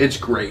cool. It's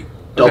great.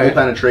 Double Okay.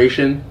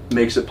 penetration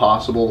makes it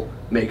possible.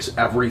 Makes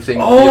everything.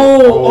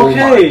 Oh,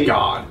 my okay.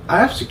 god! I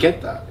have to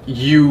get that.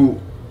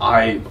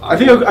 I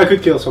think I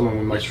could kill someone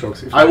with my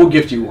strokes. If I will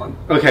gift you one.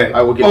 Okay.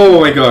 I will get. Oh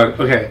my god.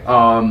 Okay.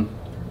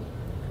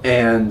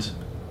 And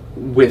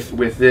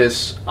with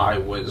this,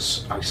 I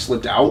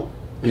slipped out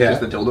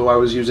because Yeah. the dildo I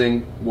was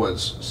using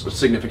was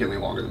significantly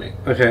longer than me.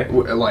 Okay.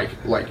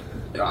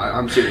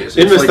 I'm serious.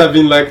 It It's must like- have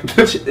been like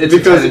it's a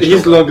because 10-inch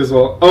he's dildo. long as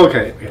well.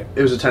 Okay. Okay.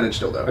 It was a 10-inch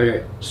dildo.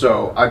 Okay.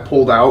 So I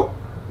pulled out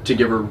to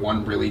give her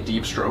one really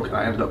deep stroke, and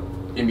I ended up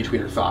in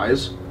between her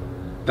thighs.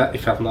 That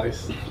it felt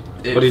nice.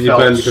 It Or did you felt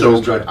burn because it so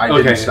was good. dry? I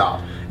Okay. didn't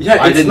stop. Yeah,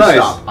 I it's didn't nice.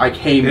 stop. I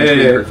came between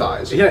her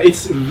thighs. Yeah,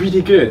 it's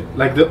really good.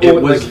 Like the It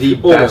oil, was like the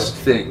oil. best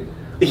thing.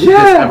 Yeah.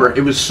 that's ever.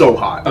 It was so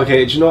hot.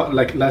 Okay, do you know what,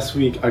 like last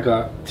week I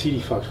got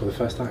TD fucked for the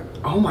first time.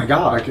 Oh my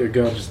god! Like a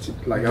girl just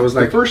like I was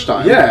like the first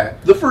time. Yeah.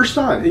 the first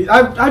time.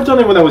 I've done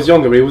it when I was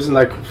younger, but it wasn't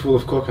like full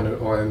of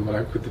coconut oil and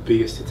like with the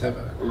biggest tits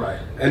ever. Right.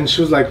 And she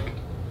was like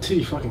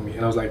TD fucking me,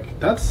 and I was like,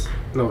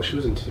 no, she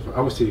wasn't TD fucking.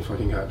 I was TD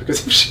fucking her because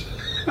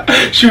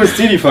she was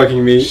TD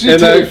fucking me. She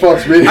and TD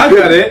fucks me.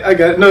 I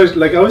got it. No,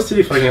 like I was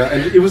TD fucking her,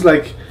 and it was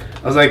like.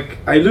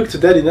 I looked to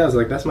Daddy and I was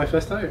like, that's my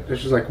first time. And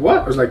she was like,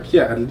 what? I was like,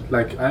 yeah, and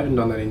like I haven't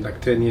done that in like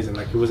 10 years, and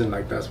like it wasn't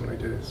like that when I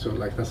did it. So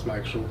like that's my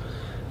actual.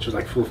 She was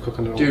like full of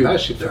coconut oil. Dude,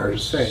 That shit they're felt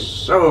insane.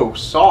 so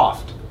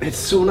soft. It's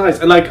so nice,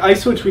 and like I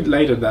saw a tweet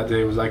later that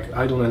day. It was like,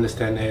 I don't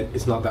understand it.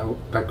 It's not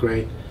that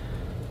great.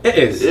 It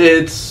is. It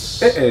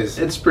is. is.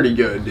 It's pretty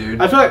good,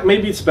 dude. I feel like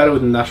maybe it's better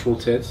with natural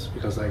tits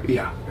because like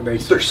Yeah. they're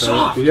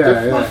soft. Yeah,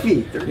 they're yeah.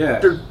 fluffy. Yeah.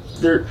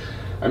 They're.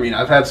 I mean,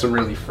 I've had some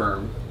really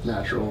firm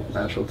natural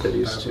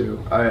titties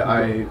too.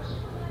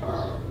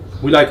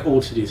 We like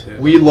all titties here.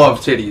 We love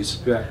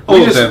titties. Yeah. All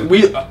All of of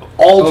them.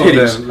 all All of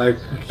titties. them, like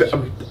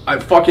I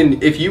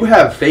fucking. If you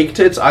have fake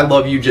tits, I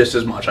love you just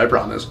as much. I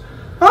promise.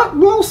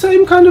 well,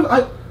 same kind of.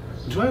 I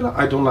don't like.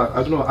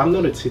 I don't know. I'm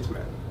not a tit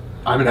man.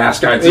 I'm an ass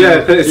guy too.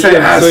 Yeah, same.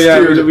 Yes, so yeah,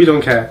 dude. we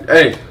don't care.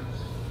 Hey,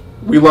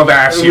 we love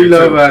ass here We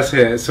love too. us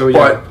here. So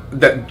yeah.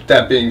 But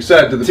that being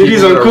said, to the Titties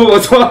people that are cool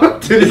as well.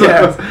 Titties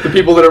Yeah, are cool. the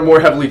people that are more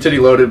heavily titty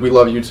loaded, we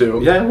love you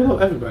too. Yeah, we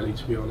love everybody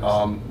to be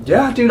honest.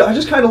 Yeah, dude, I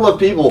just kind of love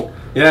people.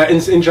 Yeah,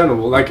 in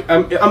general, like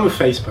I'm a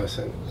face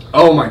person.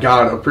 Oh my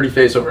god, a pretty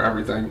face over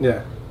everything.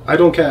 Yeah, I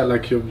don't care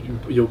like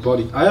your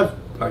body. I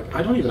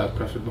don't even have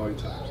preferred body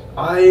types.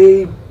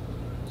 I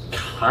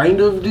kind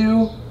of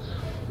do,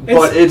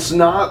 but it's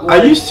not.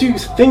 Like, I used to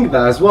think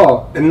that as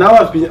well, and now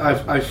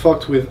I've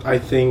fucked with I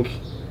think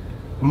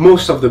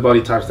most of the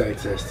body types that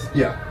exist.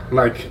 Yeah.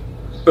 Like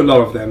a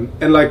lot of them,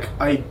 and like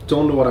I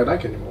don't know what I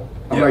like anymore.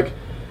 I'm Yeah. like,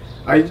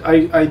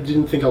 I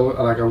didn't think I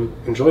would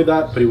enjoy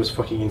that, but it was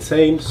fucking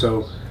insane.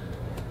 So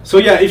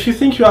yeah, if you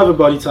think you have a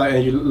body type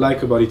and you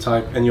like a body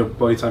type and your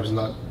body type is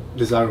not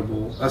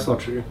desirable, that's not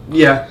true.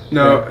 Yeah.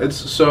 No, Yeah. it's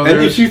so.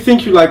 And if you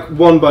think you like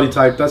one body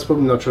type, that's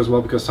probably not true as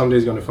well, because someday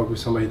you're gonna fuck with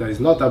somebody that is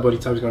not that body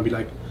type. Is gonna be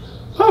like,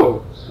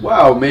 oh,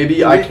 wow,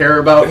 maybe I care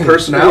about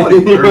personality,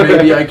 or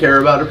maybe I care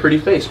about a pretty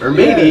face, or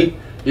maybe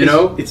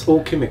it's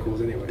all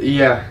chemicals anyway.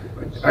 Yeah,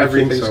 I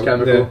everything's think so,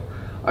 chemical. yeah.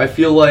 I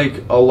feel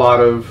like a lot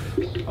of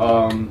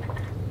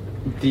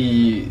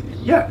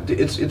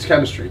it's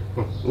chemistry.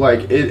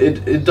 Like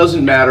it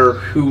doesn't matter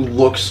who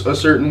looks a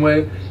certain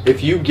way.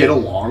 If you get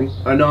along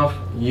enough,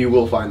 you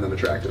will find them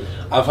attractive.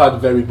 I've had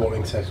very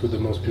boring sex with the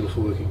most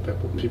beautiful looking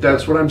people.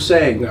 That's what I'm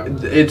saying. Yeah.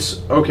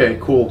 It's okay,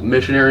 cool.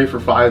 Missionary for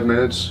 5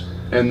 minutes,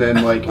 and then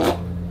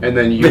and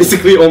then you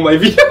basically all my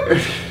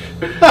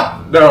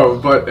videos. no,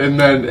 but and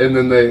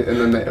then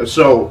they.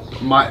 So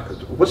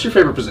what's your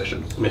favorite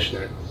position?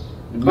 Missionary.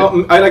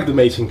 I like the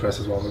mating press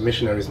as well, but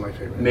missionary is my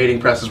favorite. Mating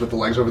presses with the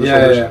legs over the Yeah,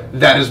 shoulders. yeah.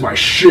 That is my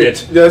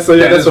shit. Yeah, so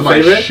yeah, That that's is your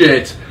my favorite?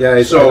 shit. Yeah,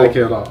 I like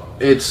it a lot.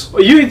 It's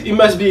Well, it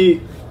must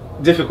be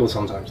difficult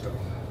sometimes though.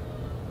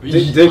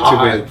 Dig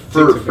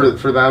to it.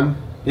 for them.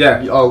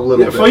 Yeah, a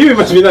little bit. For you, it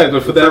must be nice,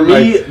 but for them,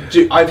 me,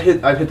 dude, I've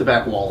hit the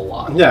back wall a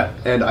lot. Yeah,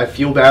 and I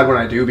feel bad when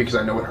I do because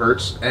I know it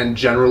hurts. And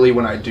generally,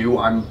 when I do,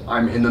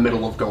 I'm in the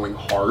middle of going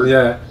hard.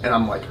 Yeah, and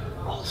I'm like,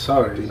 oh,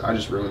 sorry, dude, I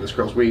just ruined this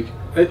girl's week.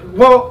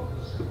 Well,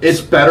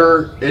 it's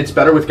better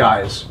with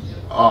guys,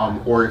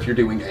 or if you're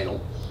doing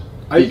anal,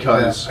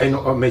 because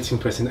anal mating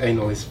person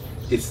anal is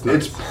it's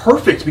nice. It's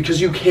perfect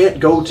because you can't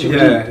go too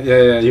deep.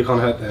 Yeah, you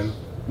can't hurt them.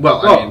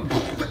 Well, I mean,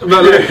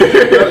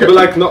 but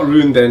like not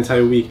ruin the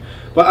entire week.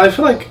 But I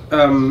feel like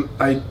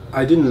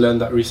I didn't learn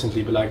that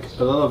recently, but like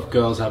a lot of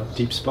girls have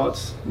deep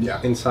spots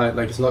inside.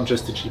 Like it's not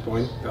just the G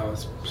point. There are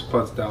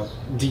spots that are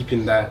deep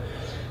in there,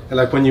 and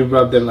like when you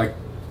rub them like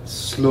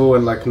slow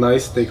and like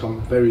nice, they come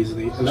very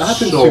easily. And that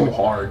happened so to me.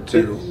 hard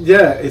too.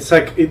 It's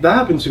like that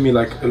happened to me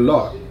like a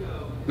lot.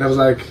 And I was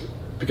like,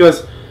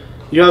 because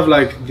you have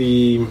like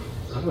the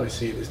how do I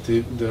say this?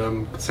 The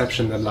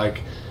conception that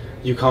like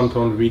you can't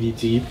put really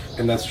deep,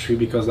 and that's true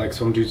because like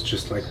some dudes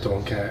just like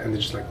don't care and they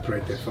just like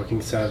break their fucking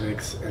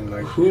cervix and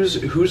like who's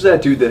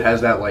that dude that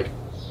has that like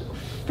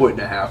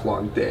 1.5 foot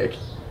long dick?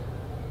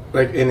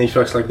 Like and he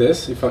fucks like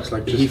this. He fucks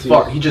like he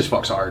just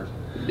fucks hard.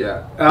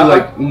 Yeah,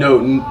 like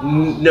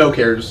no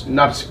cares,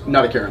 not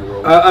a care in the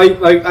world.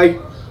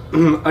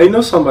 I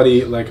know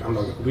somebody like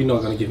we're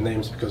not gonna give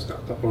names because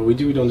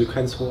we don't do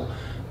cancel.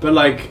 But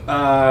like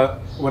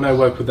when I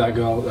worked with that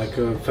girl, like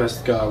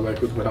first girl I worked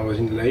with when I was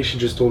in LA, she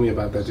just told me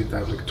about that dude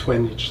that had like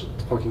 20-inch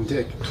fucking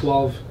dick,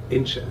 12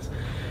 inches.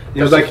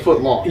 It was like a foot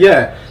long.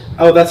 Yeah.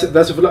 Oh, that's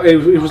a foot long.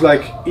 It was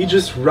like he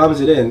just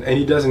rams it in, and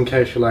he doesn't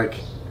care if you like,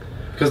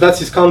 because that's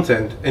his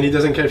content, and he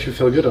doesn't care if you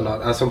feel good or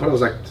not. At some point, I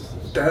was like,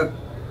 that.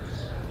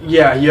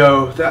 Yeah,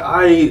 yo, that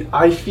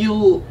I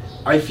feel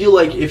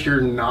like if you're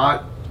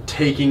not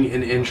taking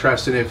an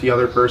interest in if the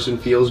other person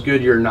feels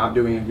good, you're not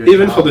doing a good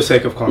even job. For the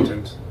sake of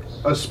content.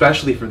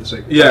 Especially for the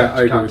sake of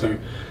I agree with you.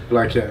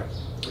 Like, yeah.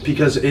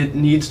 Because it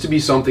needs to be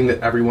something that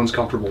everyone's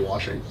comfortable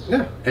watching.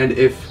 Yeah. And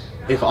if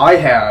I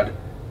had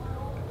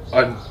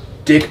a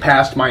dick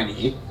past my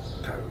knee...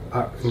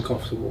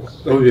 Uncomfortable.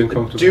 That would be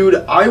uncomfortable. Dude,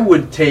 I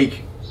would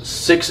take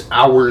 6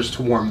 hours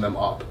to warm them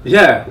up.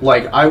 Yeah.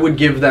 Like, I would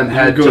give them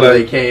head till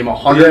they came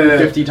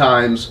 150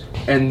 times,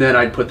 and then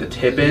I'd put the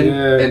tip in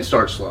and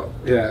start slow.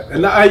 Yeah,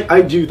 and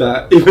I do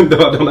that even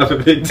though I don't have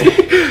a big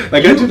dick.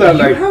 Like I do that.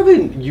 Like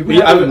you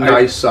have a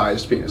nice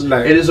sized penis.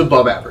 Like, it is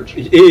above average.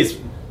 It is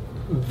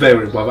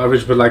very above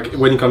average, but like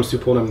when it comes to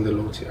porn, I'm in the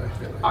low tier. I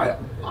feel like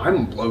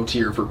I'm low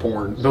tier for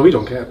porn, but we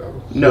don't care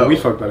though. No, we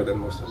fuck better than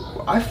most of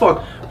them. I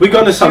fuck. We're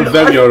gonna sound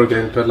very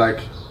arrogant, but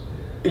like,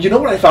 you know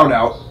what I found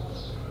out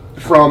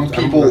from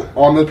people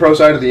on the pro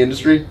side of the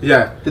industry?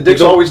 Yeah, the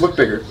dicks always look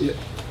bigger. Yeah.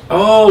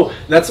 Oh,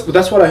 that's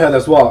what I heard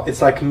as well.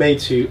 It's like made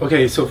to.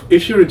 Okay, so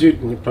if you're a dude,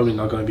 you're probably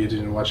not going to be a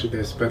dude and watching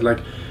this, but like,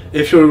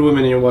 if you're a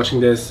woman and you're watching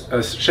this,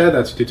 share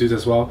that to the dudes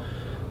as well.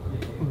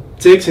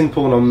 Dicks in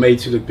porn are made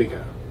to look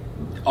bigger.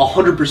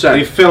 100%.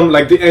 They film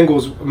like the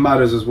angles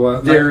matters as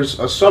well. There's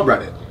a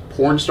subreddit,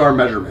 Porn Star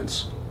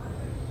Measurements,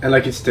 and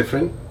like it's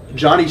different.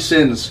 Johnny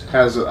Sins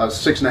has a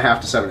 6.5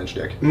 to 7 inch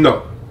dick.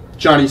 No,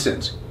 Johnny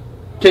Sins,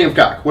 King of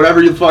Cock,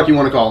 whatever the fuck you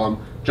want to call him.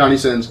 Johnny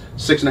Sins,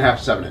 6.5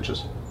 to 7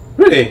 inches.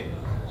 Really?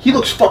 He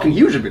looks fucking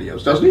huge in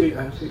videos, doesn't he?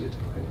 I have to get.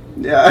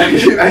 Yeah, I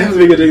have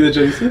to get the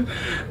Johnny Sins.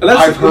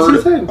 I've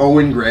heard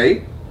Owen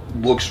Gray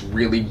looks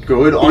really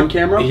good on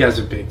camera. He has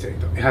a big dick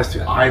though. It has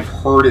to. I've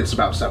heard it's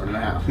about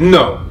 7.5.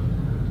 No.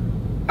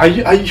 Are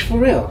you for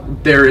real?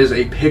 There is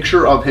a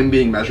picture of him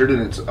being measured,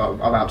 and it's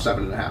about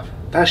 7.5.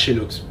 That shit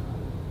looks.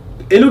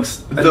 It looks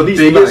the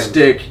biggest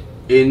dick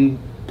in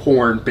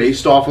porn,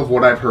 based off of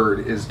what I've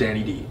heard, is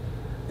Danny D.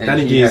 And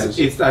Danny D is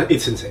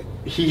it's insane.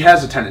 He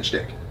has a 10-inch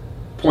dick.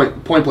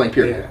 Point blank.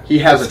 Period. Yeah. He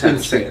has a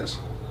 10-inch penis.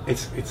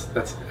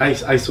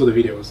 I saw the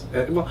videos.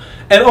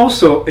 And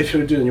also, if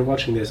you're a dude and you're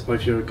watching this, or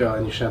if you're a girl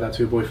and you share that to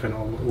your boyfriend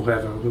or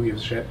whoever, who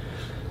gives a shit.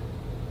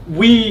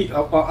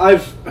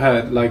 I've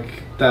heard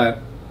like that.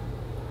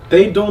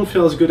 They don't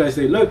feel as good as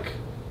they look,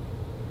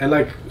 and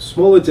like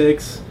smaller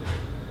dicks.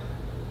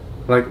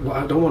 Like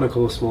I don't want to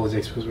call smaller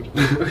dicks,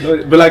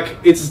 but like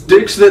it's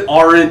dicks that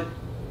aren't.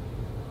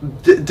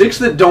 Dicks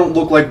that don't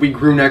look like we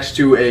grew next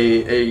to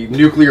a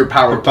nuclear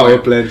power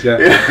plant.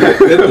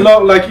 Yeah. No,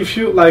 like if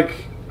you like,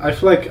 I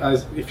feel like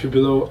if you're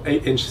below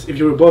 8 inches, if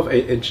you're above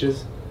 8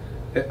 inches,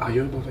 are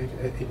you above 8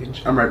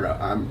 inches? I'm right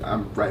around.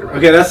 I'm right around.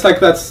 Okay,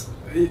 that's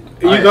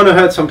you're gonna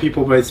hurt some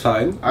people, but it's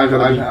fine.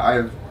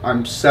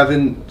 I'm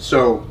 7.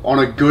 So on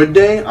a good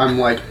day, I'm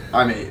 8.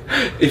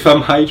 If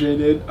I'm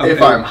hydrated,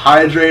 I'm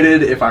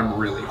hydrated, if I'm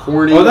really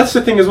horny. Oh, that's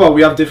the thing as well.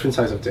 We have different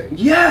size of dick.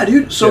 Yeah,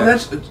 dude. So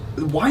that's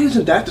why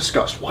isn't that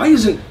discussed? Why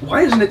isn't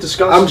it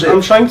discussed?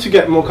 I'm trying to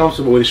get more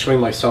comfortable with showing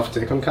my soft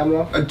dick on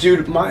camera.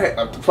 Dude,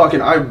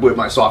 I whip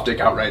my soft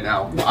dick out right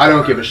now. I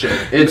don't give a shit.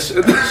 It's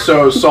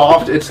so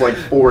soft. It's like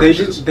 4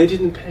 inches. They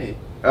didn't pay.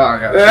 Oh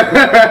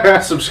yeah.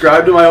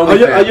 Subscribe to my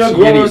OnlyFans. Are you a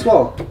grower as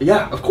well?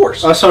 Yeah, of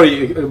course.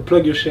 Sorry,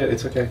 plug your shit.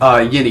 It's okay.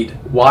 Yinned.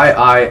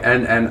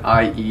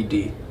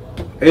 YINNIED.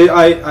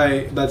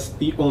 That's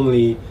the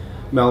only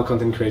male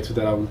content creator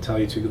that I will tell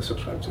you to go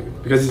subscribe to,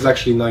 because it's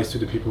actually nice to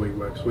the people he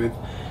works with,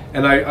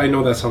 And I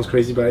know that sounds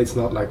crazy, but it's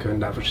not like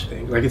an average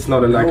thing. Like it's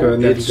not like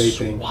an everyday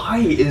thing. Why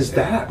is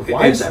that?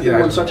 Why is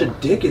everyone such a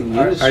dick in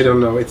the industry? I don't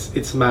know.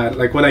 It's mad.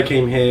 Like when I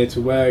came here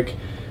to work,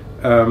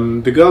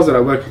 the girls that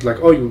I work with, like,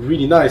 oh, you're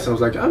really nice. I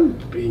was like, I'm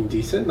being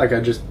decent. Like I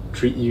just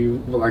treat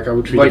you like I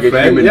would treat like a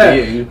friend. Human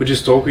being. We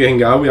just talk, we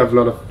hang out, we have a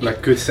lot of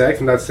like good sex,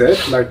 and that's it.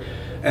 Like,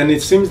 and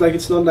it seems like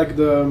it's not like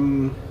the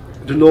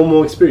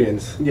normal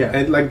experience. Yeah.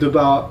 And like the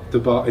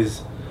bar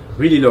is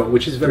really low,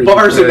 which is very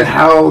bars good. in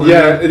hell.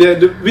 Yeah,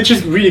 which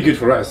is really good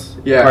for us.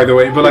 Yeah. By the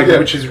way, but like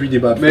which is really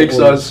bad. Makes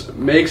for us.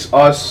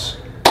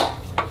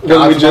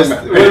 when we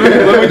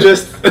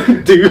just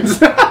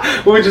dudes.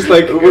 We're just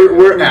like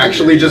we're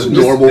actually just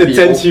normal people.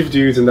 Attentive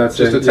dudes, and that's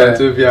just it.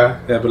 attentive. Yeah.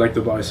 But like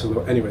the bar is so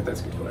low. Anyway,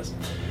 that's good for us.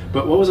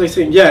 But what was I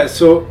saying? Yeah.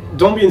 So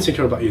don't be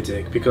insecure about your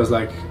dick, because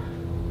like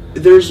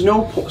there's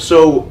no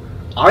so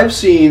I've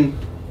seen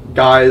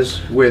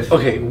guys with.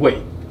 Okay,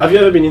 wait. Have you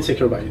ever been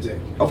insecure about your dick?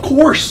 Of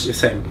course. The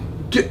same.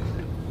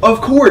 Of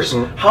course.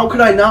 How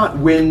could I not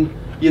when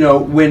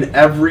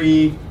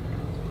every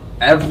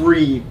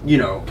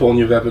porn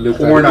you've ever looked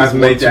porn at I've is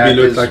made to be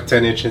look is, like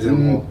 10 inches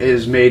and more.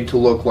 Is made to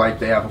look like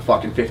they have a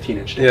fucking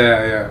 15-inch dick.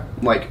 Yeah.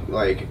 Like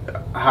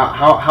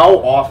how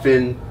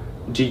often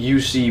do you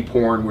see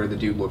porn where the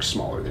dude looks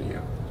smaller than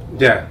you?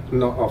 Yeah,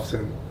 not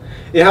often.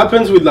 It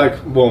happens with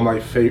my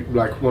favorite,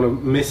 like one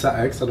of Missa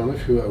X. I don't know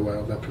if you're aware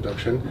of that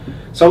production.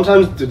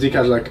 Sometimes the dick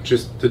has like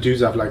just the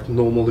dudes have like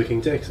normal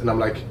looking dicks, and I'm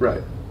like,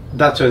 right.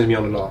 That turns me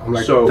on a lot. I'm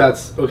like, so,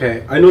 that's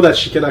okay. I know that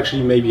she can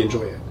actually maybe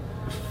enjoy it.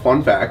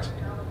 Fun fact: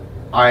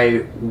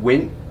 I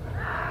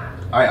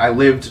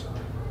lived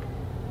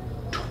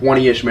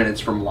 20-ish minutes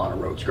from Lana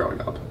Rhodes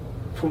growing up.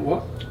 From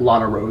what?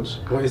 Lana Rhodes.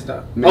 What is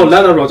that?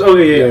 Lana Rhodes. Oh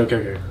yeah.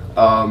 Okay.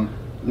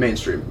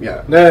 Mainstream.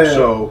 Yeah. Yeah.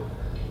 So,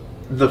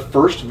 the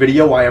first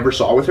video I ever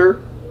saw with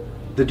her,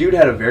 the dude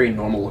had a very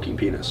normal looking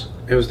penis.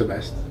 It was the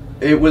best.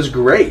 It was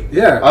great.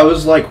 Yeah. I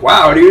was like,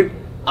 wow, dude,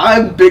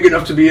 I'm big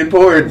enough to be in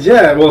porn.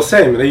 Yeah, well,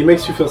 same. It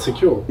makes you feel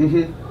secure.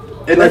 Mm-hmm.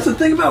 And that's the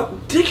thing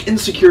about dick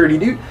insecurity,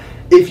 dude.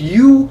 If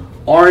you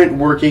aren't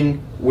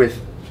working with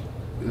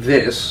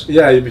this...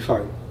 Yeah, you'll be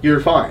fine.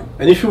 You're fine.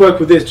 And if you work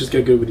with this, just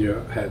get good with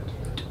your head.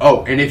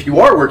 Oh, and if you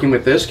are working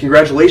with this,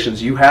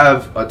 congratulations, you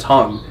have a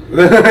tongue.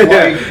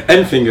 Yeah,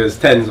 and fingers,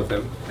 10s of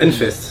them. And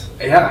fists.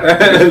 Yeah.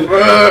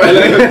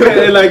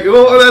 and like,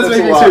 oh, that's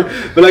making me too.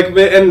 But like,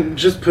 and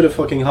just put a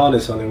fucking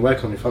harness on and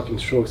work on your fucking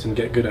strokes and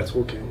get good at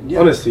talking. Yeah.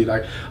 Honestly,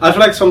 like, I feel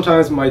like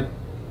sometimes my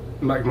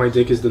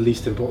dick is the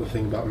least important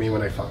thing about me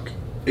when I fuck.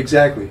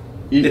 Exactly.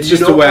 It's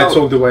just the way I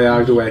talk, the way I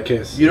act, the way I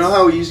kiss. You know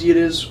how easy it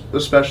is,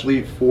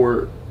 especially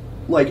for,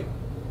 like,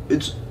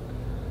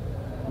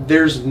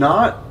 there's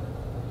not...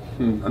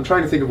 I'm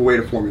trying to think of a way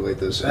to formulate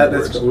this.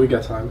 Let's go. We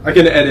got time. I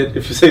can edit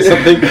if you say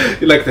something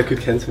like that could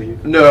cancel you.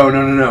 No,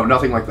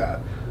 nothing like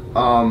that.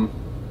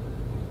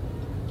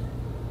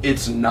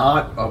 It's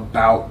not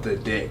about the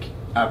dick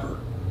ever.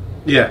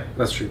 Yeah,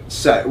 that's true.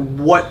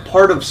 What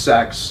part of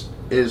sex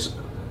is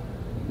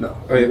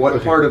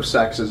part of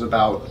sex is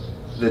about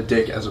the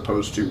dick as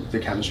opposed to the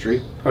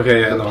chemistry?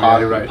 Okay, yeah,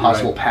 you're right.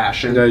 Possible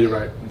passion. Yeah, you're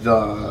right.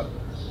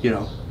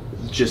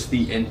 Just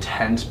the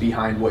intent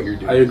behind what you're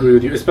doing. I agree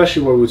with you,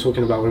 especially what we were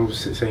talking about when we were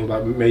saying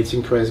about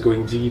mating press,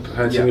 going deep,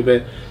 hurting a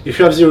bit. If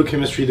you have zero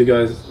chemistry, the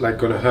guy's like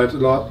gonna hurt a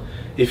lot.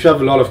 If you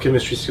have a lot of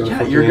chemistry, it's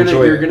gonna you're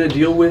gonna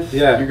deal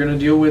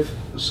with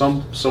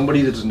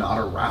somebody that's not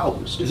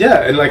aroused.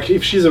 Yeah, and like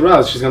if she's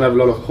aroused, she's gonna have a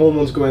lot of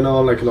hormones going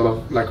on, like a lot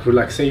of like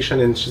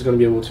relaxation, and she's gonna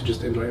be able to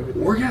just enjoy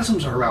everything.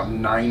 Orgasms are about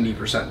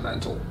 90%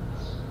 mental.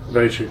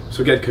 Very true.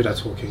 So get good at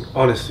talking.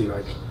 Honestly,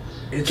 like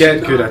it's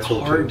get good at talking.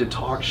 It's hard to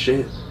talk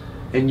shit.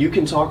 And you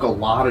can talk a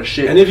lot of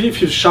shit. And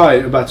if you're shy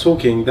about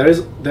talking, there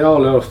are a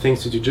lot of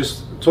things to do.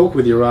 Just talk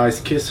with your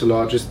eyes, kiss a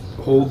lot, just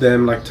hold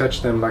them, like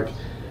touch them, like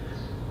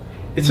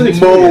it's an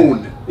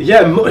experience. Moan.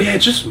 Yeah,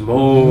 just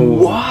moan.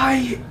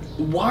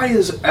 Why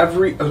is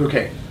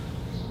okay?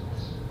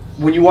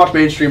 When you watch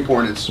mainstream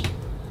porn, it's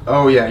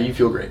you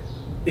feel great.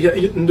 Yeah,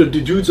 the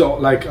dudes are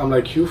like, I'm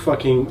like, you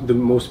fucking the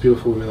most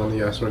beautiful woman on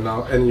the earth right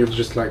now, and you're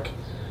just like.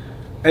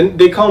 And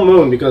they can't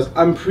moan because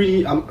I'm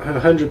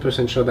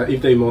 100% sure that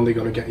if they moan, they're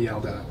gonna get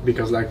yelled at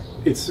because like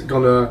it's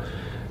gonna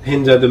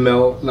hinder the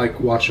male like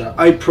watcher.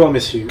 I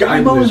promise you. Guy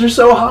moans are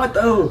so hot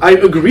though. I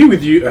agree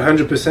with you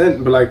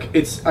 100%, but like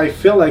I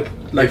feel like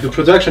the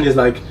production is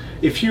like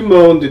if you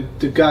moan,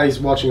 the guys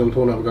watching on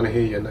porn are gonna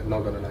hear you and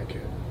not gonna like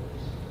you.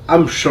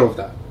 I'm sure of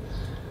that.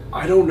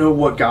 I don't know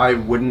what guy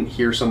wouldn't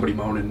hear somebody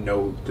moan and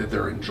know that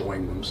they're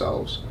enjoying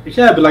themselves.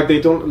 Yeah, but like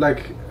they don't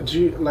like. Do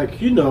you like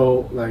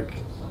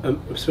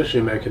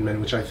especially American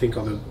men, which I think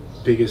are the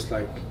biggest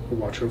like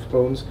watcher of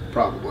porns.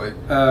 Probably.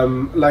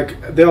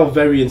 Like they are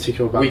very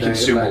insecure about. We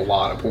consume a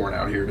lot of porn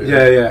out here, dude.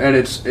 Yeah. And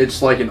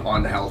it's like an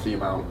unhealthy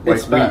amount. Like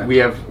it's bad. we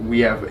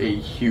have a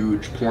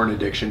huge porn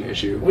addiction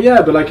issue. Well,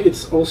 yeah, but like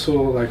it's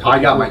also like I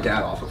got my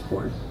dad off of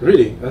porn.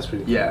 Really? That's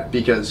really cool. Yeah,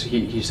 because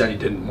he said he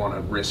didn't want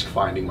to risk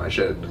finding my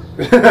shit.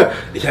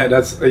 Yeah,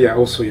 that's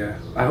Also, yeah.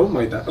 I hope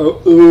my dad.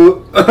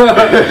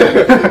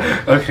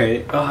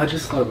 Okay. Oh, I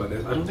just thought about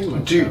this. I don't think my.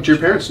 Do your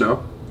parents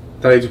know?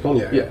 That I do porn,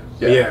 yeah.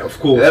 Yeah, of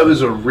course. That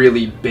was a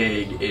really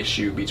big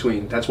issue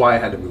between. That's why I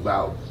had to move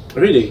out.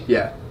 Really?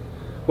 Yeah.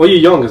 Well, you're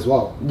young as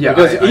well. Yeah,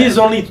 because he's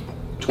only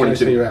 22. Can I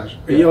say your age?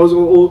 Yeah. He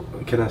also,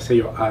 can I say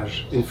your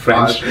age in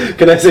French?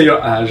 Can I say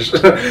your age?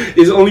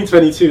 He's only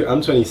 22.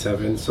 I'm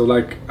 27. So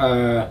like,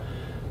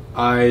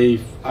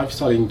 I've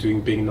started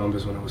doing big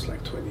numbers when I was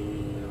like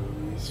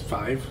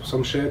 25,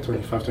 some shit,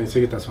 25,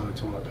 26. That's when I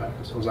told my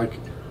parents. I was like,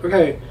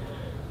 okay,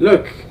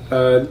 look,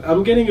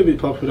 I'm getting a bit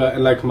popular,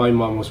 and like my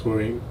mom was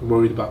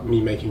worried about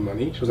me making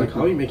money. She was like,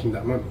 how are you making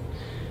that money?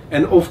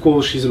 And of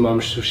course, she's a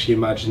mom, so she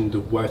imagined the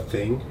worst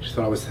thing. She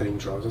thought I was selling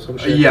drugs or some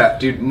shit. Yeah,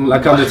 dude.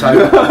 Like I'm the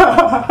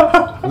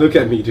type. Look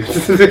at me, dude.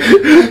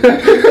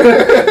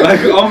 Like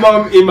our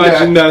mom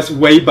imagined us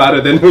way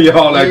better than we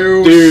are. Like,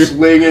 you dude,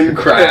 slinging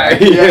crack.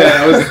 yeah,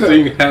 I was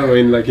doing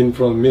heroin like in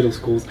from middle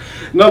schools.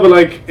 No, but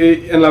like,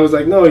 and I was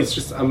like, no, it's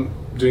just I'm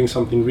doing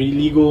something really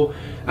legal.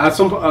 At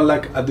some point,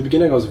 like at the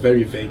beginning, I was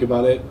very vague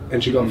about it,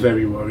 and she got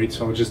very worried.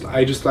 So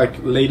I just like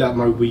laid out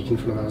my week in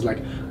front of her. I was like,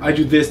 I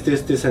do this,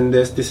 and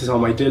this. This is how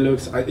my day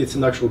looks. It's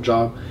an actual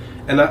job,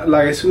 and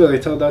like as soon as I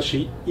told that,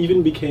 she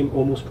even became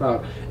almost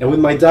proud. And with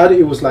my dad,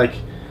 it was like,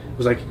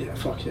 yeah,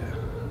 fuck yeah,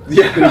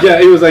 yeah.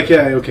 It was like,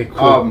 yeah, okay,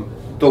 cool.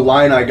 The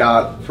line I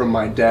got from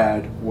my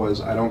dad was,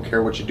 "I don't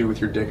care what you do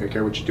with your dick. I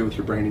care what you do with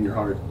your brain and your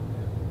heart."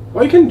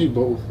 Well, you can do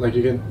both. Like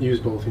you can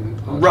use both in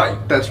right.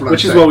 That's what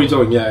which I'm is what we're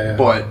doing. Yeah.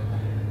 But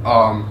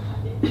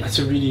that's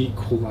a really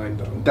cool line,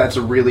 though. That's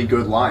a really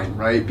good line,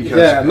 right?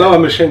 Because no,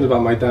 I'm ashamed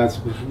about my dad's.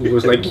 He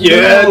was like,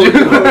 yeah, dude.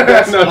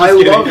 No, I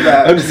love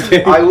that. I'm just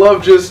kidding. I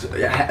love just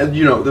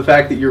the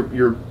fact that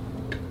your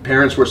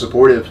parents were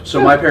supportive. So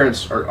my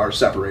parents are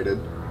separated.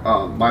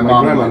 My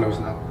mom grandma knows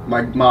now.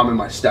 My mom and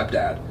my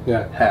stepdad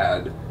Yeah.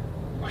 had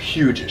a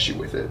huge issue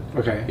with it.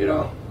 Okay. You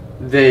know,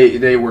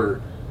 they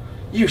were.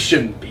 You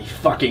shouldn't be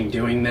fucking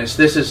doing this.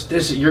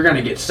 This you're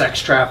gonna get sex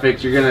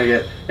trafficked. You're gonna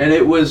get, and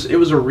it was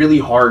a really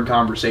hard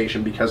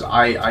conversation because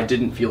I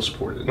didn't feel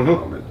supported in the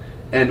moment.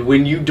 And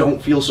when you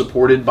don't feel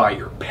supported by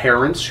your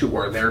parents who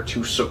are there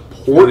to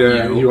support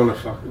you want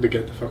to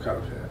get the fuck out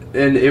of here.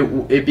 And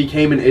it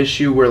became an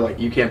issue where like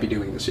you can't be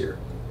doing this here.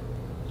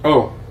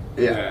 Oh.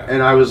 Yeah.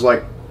 And I was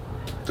like,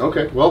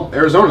 okay, well,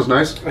 Arizona's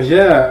nice.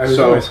 Yeah.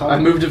 Arizona's so I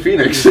moved to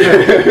Phoenix.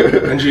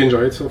 And you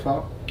enjoy it so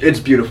far?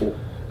 It's beautiful.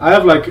 I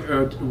have like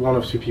one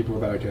or two people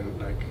that I can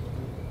like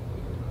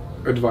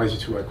advise you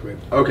to work with.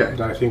 Okay,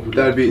 that I think would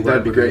that'd be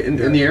great.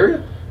 In the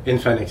area? In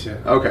Phoenix, yeah.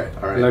 Okay,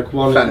 all right. Like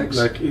one Phoenix.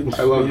 Like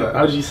I love that.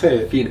 How did you say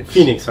it? Phoenix.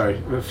 Phoenix, sorry.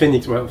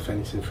 Phoenix. Well,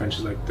 Phoenix in French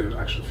is like the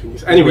actual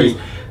Phoenix. Anyways,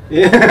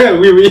 yeah,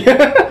 oui.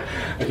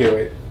 Okay,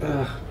 wait.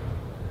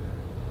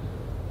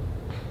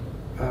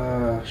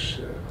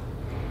 Shit.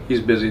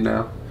 He's busy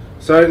now.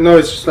 Sorry, no,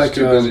 it's just like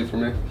too busy for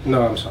me.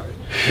 No, I'm sorry.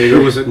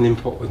 It was an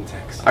important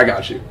text. I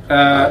got you.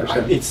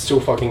 It's so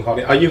fucking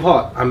hot. Are you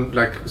hot? I'm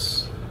like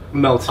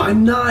melting.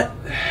 I'm not.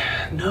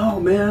 No,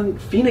 man.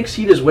 Phoenix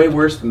heat is way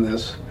worse than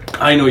this.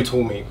 I know, he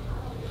told me,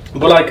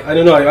 but like I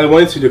don't know. I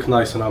wanted to look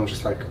nice, and I'm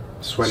just like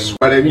sweating.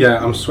 Sweating? Yeah,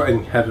 I'm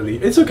sweating heavily.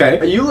 It's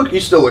okay. You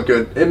still look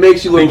good. It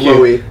makes you look Thank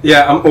glowy. You.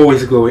 Yeah, I'm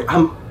always glowy.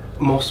 I'm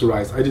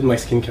moisturized. I did my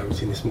skincare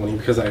routine this morning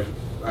because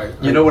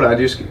You know what I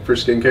do for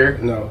skincare?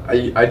 No.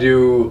 I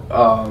do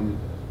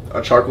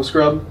a charcoal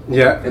scrub.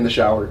 Yeah. In the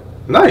shower.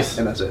 Nice.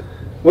 And that's it.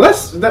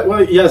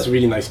 Well, he has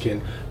really nice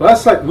skin. But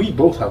that's like we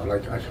both have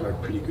like I feel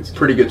like pretty good skin.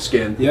 Pretty good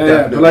skin.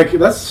 Yeah, but like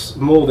that's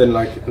more than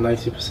like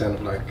 90%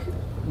 of like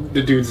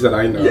the dudes that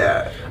I know.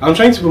 Yeah. I'm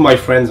trying to put my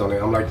friends on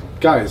it. I'm like,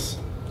 guys,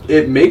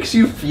 it makes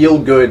you feel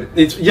good.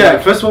 It's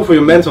first of all for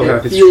your mental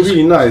health, it's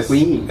really nice.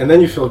 Clean. And then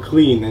you feel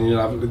clean, and you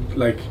have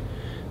like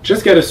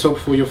just get a soap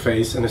for your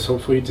face and a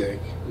soap for your dick,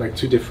 like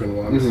 2 different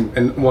ones,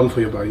 and one for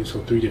your body,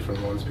 so 3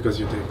 different ones because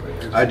your dick.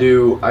 Right?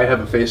 I have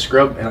a face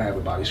scrub and I have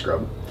a body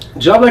scrub.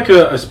 Do you have like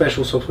a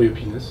special soap for your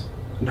penis?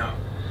 No.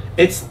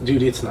 It's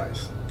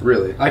nice.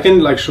 Really? I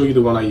can like show you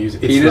the one I use.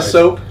 It's penis nice.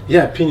 soap?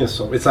 Yeah, penis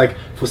soap. It's like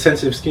for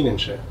sensitive skin and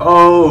shit.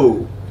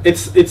 Oh.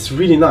 It's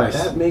really nice.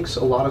 That makes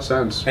a lot of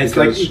sense. And it's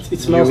like it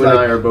smells you and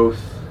like I are both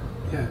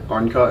yeah.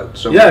 uncut,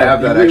 so we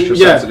have that extra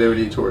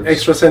sensitivity towards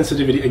extra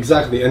sensitivity,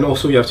 exactly. And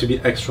also you have to be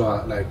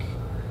extra like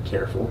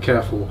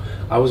careful.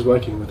 I was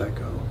working with that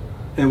girl,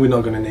 and we're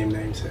not gonna name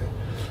names here.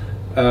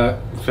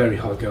 Very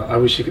hot girl. I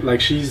wish she could, like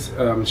she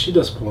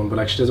does porn, but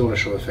like she doesn't want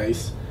to show her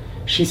face.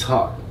 She's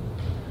hot,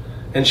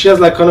 and she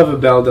has like kind of a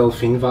Belle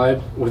Delphine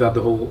vibe without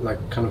the whole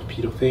like kind of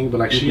pedo thing, but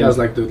like she has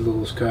like the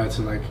little skirts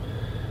and like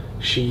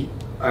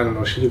I don't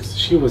know. Do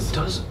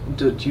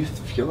you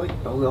feel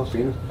like Belle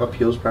Delphine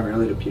appeals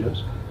primarily to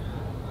pedos?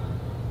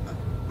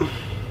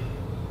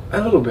 A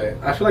little bit.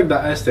 I feel like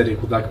that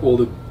aesthetic with like all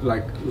the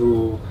like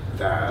little.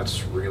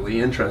 That's really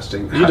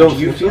interesting. Do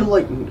you feel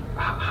like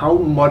how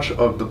much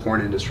of the porn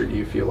industry do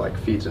you feel like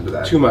feeds into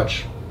that? Too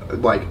much.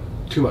 Like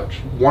too much.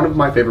 One of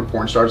my favorite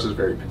porn stars is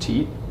very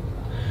petite.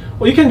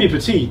 Well, you can be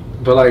petite,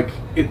 but like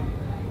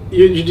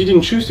you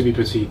didn't choose to be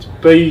petite,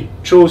 but you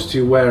chose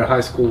to wear high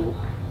school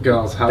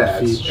girls'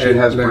 outfits. She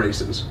has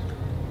braces.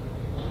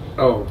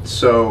 Oh,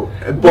 so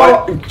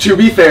but to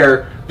be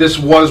fair, This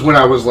was when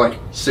I was like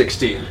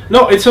 16.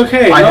 No, it's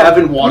okay. I No,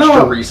 haven't watched no.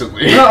 her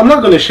recently. No, I'm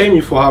not gonna shame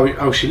you for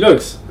how she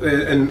looks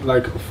and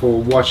like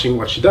for watching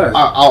what she does.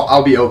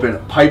 I'll be open.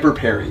 Piper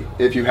Perry,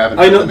 if you haven't.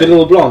 I know heard the of it.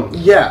 little blonde.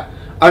 Yeah.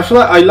 I feel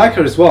like I like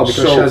her as well because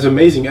So- she has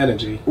amazing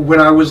energy. When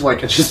I was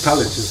like she's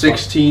talented as fuck.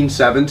 16,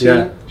 17,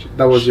 Yeah,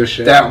 that was your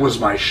shit. that was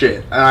my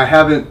shit. And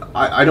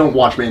I don't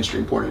watch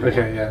mainstream porn anymore.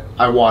 Okay, yeah.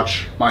 I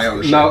watch my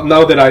own shit.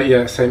 Now that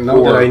I same.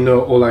 Now that Or- I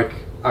know, or like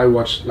I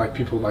watch like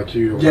people like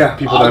you. Or Yeah,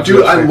 people that dude,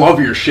 look I like- love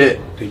your shit.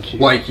 Thank you.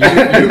 Like,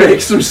 you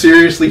make some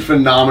seriously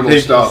phenomenal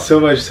Thank stuff. you so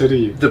much. So do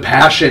you. The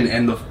passion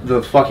and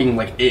the fucking,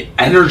 like,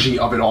 energy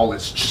of it all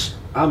is just...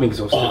 I'm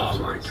exhausted. Oh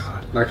afterwards. my God.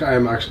 Like I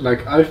am actually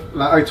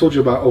I told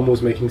you about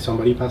almost making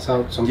somebody pass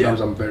out. Sometimes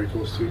Yeah. I'm very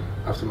close to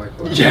after my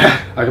collab.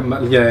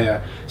 Yeah.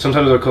 Yeah.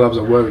 Sometimes the collabs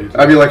are worried.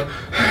 I'd be like...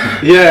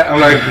 Yeah,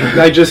 I'm like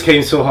I just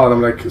came so hard.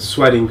 I'm like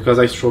sweating because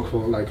I stroke for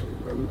like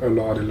a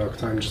lot of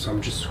time.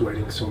 I'm just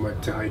sweating so much,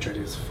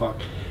 dehydrated as fuck.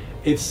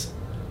 It's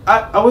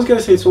I was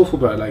gonna say it's awful,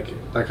 but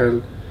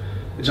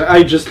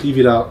I just leave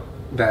it out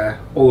there,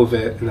 all of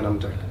it, and then I'm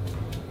done.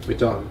 We're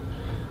done,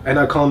 and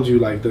I can't do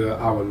like the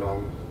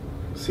hour-long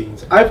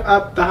scenes.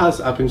 That has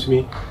happened to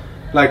me.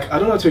 Like I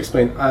don't know how to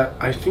explain.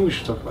 I think we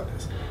should talk about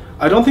this.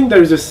 I don't think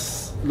there is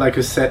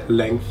a set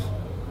length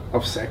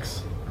of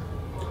sex.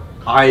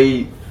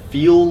 I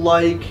feel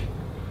like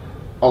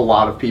a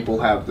lot of people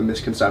have the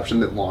misconception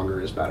that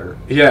longer is better.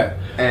 Yeah,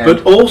 And-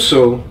 but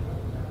also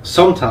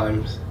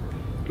sometimes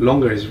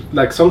longer is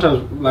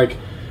sometimes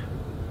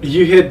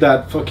you hit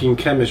that fucking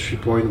chemistry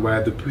point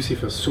where the pussy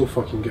feels so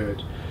fucking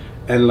good,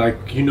 and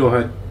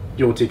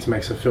your dick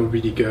makes her feel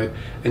really good,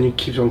 and you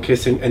keep on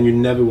kissing and you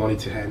never want it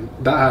to end.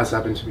 That has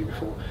happened to me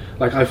before.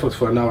 Like I fucked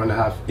for an hour and a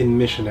half in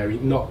missionary,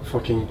 not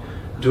fucking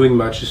doing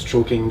much, just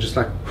stroking, just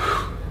like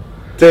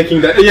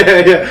taking that.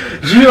 Yeah.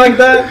 Do you like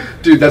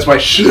that? Dude, that's my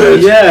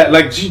shit. Yeah,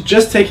 like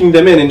just taking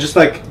them in and just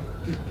like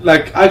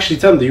actually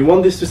tell them, do you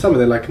want this to someone?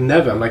 They're like,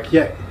 never. I'm like,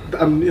 yeah,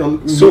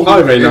 I'm so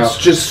high right now. It's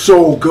just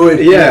so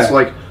good. Yeah. It's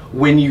like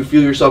when you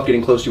feel yourself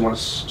getting close, you want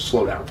to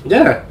slow down.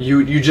 Yeah,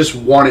 You just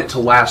want it to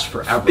last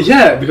forever.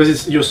 yeah,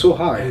 because you're so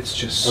high. It's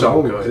just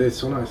so good. It's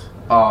so nice.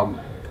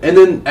 And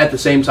then at the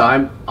same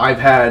time, I've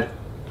had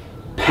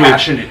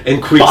passionate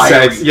and quick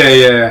fiery, sex.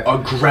 Yeah.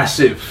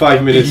 aggressive,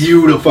 5 minutes.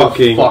 beautiful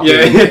fucking. fucking.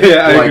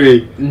 Yeah, I like,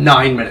 agree.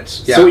 9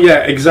 minutes. Yeah. So yeah,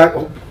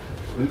 exactly.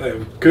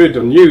 Good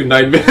on you.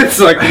 9 minutes.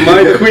 Like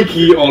my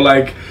quickie, or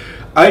like,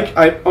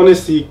 I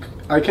honestly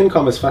I can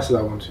come as fast as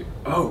I want to.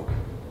 Oh.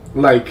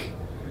 Like,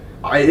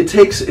 It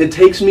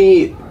takes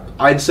me,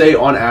 I'd say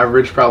on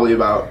average probably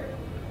about,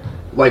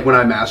 like when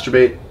I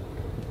masturbate,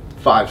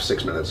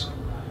 5-6 minutes.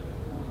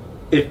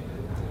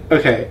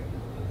 okay,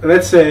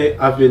 let's say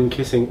I've been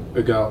kissing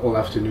a girl all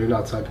afternoon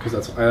outside because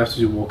I have to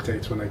do walk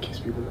dates when I kiss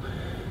people.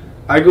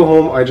 I go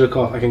home, I jerk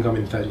off, I can come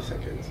in 30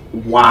 seconds.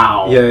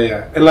 Wow.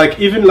 Yeah, and like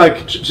even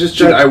like just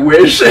Dude, I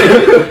wish.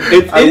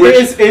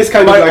 it is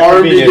kind my of like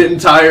arm be convenient. getting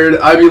tired.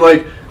 I'd be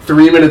like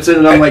 3 minutes in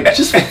and I'm like,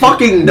 just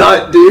fucking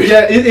nut, dude.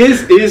 Yeah, it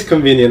is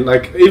convenient.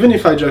 Like even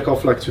if I jerk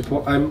off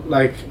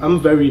I'm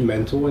very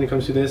mental when it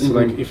comes to this. Mm-hmm.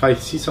 Like if I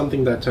see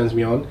something that turns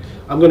me on,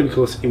 I'm gonna be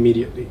close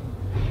immediately.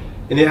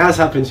 And it has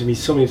happened to me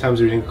so many times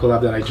during a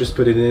collab that I just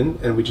put it in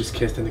and we just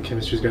kissed and the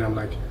chemistry's good. I'm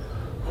like,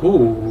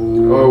 ooh.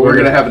 Oh, we're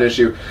gonna have an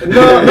issue.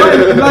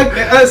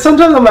 No,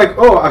 sometimes I'm like,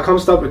 oh, I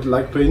can't stop it.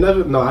 Like, but it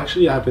never. No,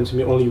 actually, it happened to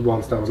me only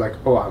once. That I was like,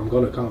 oh, I'm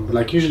gonna come. But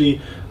like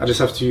usually, I just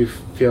have to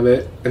feel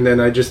it, and then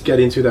I just get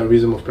into that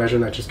rhythm of pleasure,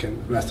 and I just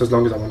can last as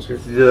long as I want to.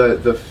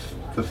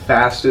 The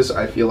fastest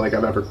I feel like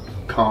I've ever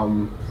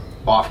come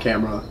off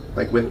camera,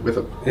 like with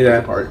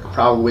a part,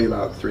 probably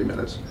about 3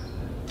 minutes.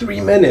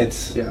 3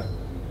 minutes. Yeah.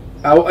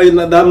 I'm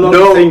not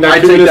saying that I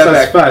 3 take minutes that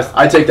is back. fast.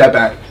 I take that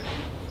back.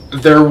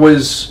 There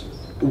was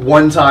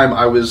one time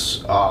I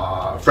was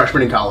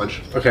freshman in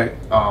college. Okay.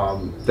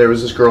 There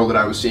was this girl that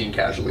I was seeing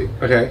casually.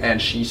 Okay.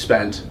 And she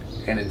spent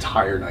an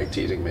entire night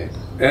teasing me.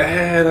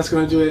 That's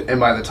gonna do it.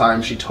 And by the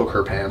time she took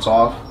her pants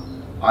off,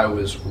 I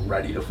was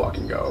ready to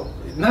fucking go.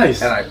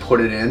 Nice. And I put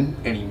it in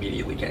and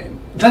immediately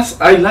came.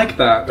 I like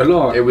that a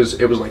lot. It was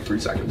like 3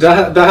 seconds.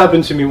 That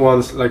happened to me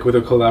once, like with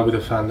a collab with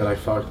a fan that I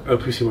fucked. Her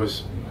pussy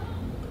was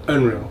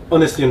unreal,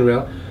 honestly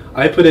unreal.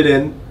 I put it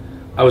in,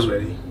 I was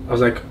ready. I was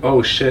like,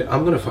 oh shit,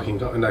 I'm gonna fucking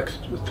go. And like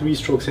 3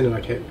 strokes in and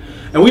I came.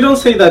 And we don't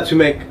say that to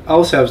make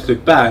ourselves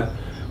look bad.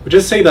 We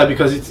just say that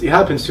because it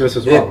happens to us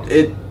as well.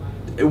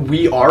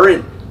 We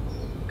aren't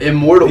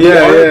immortal.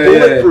 Yeah, we aren't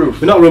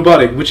bulletproof. We're not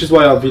robotic, which is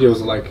why our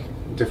videos are like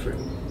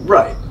different.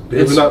 Right.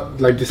 We're not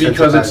like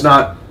because it's desensitized.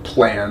 not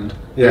planned.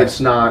 Yeah.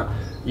 It's not,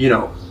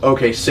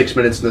 okay, 6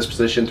 minutes in this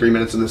position, 3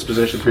 minutes in this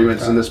position, 3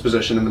 minutes in this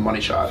position, and the money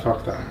shot.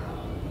 Fuck that.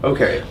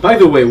 Okay. By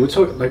the way, we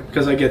talk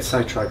because I get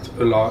sidetracked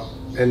a lot,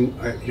 and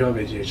you have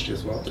ADHD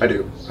as well. I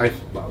do.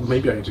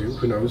 Maybe I do.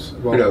 Who knows?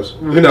 Well, Who knows?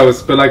 Who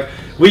knows? But like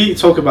we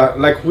talk about,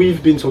 like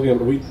we've been talking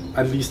about, we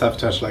at least have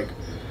touched like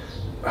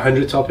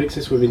 100 topics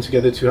since we've been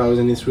together 2 hours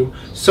in this room.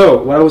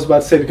 So what I was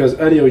about to say, because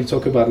earlier you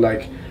talk about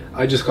like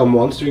I just come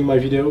once during my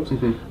videos.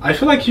 Mm-hmm. I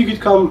feel like you could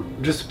come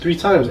just 3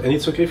 times, and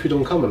it's okay if you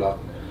don't come a lot.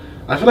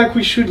 I feel like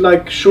we should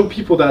like show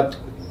people that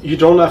you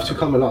don't have to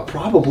come a lot.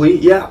 Probably,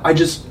 yeah.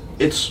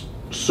 It's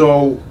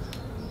so.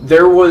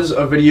 There was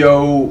a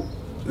video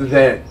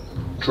that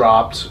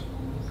dropped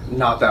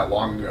not that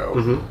long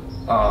ago,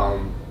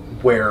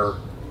 where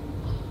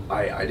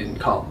I didn't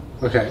come,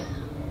 Okay.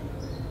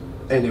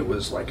 and it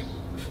was like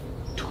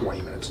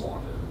 20 minutes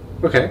long,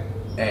 Okay.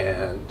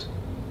 and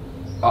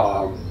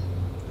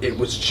it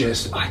was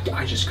just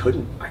I just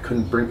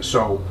couldn't bring.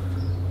 So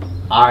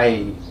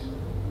I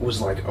was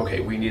like,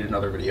 okay, we need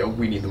another video.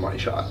 We need the money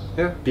shot.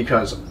 Yeah.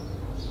 Because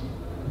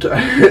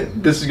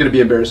this is going to be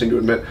embarrassing to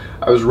admit.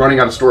 I was running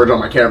out of storage on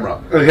my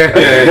camera. Okay.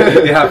 Yeah,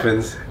 it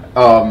happens.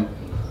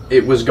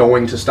 It was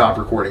going to stop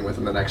recording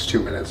within the next 2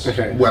 minutes,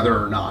 Okay. whether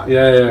or not.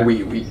 Yeah.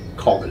 We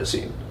called it a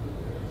scene.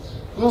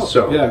 Well,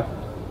 So- yeah.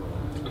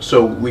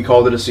 So we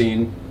called it a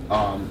scene.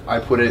 I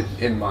put it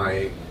in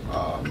my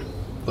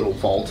little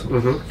vault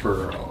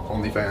for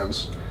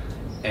OnlyFans,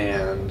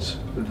 and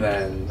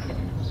then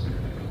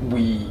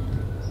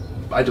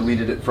I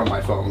deleted it from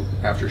my phone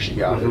after she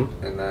got it,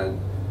 and then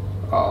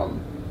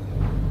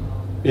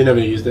You never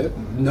used it.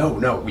 no,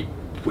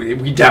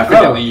 we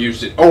definitely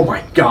used it. Oh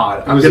my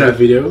god! Was it a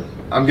video?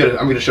 I'm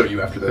gonna show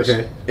you after this.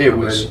 Okay. It I'm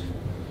was ready.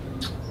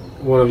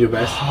 One of your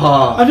best.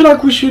 I feel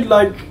like we should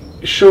like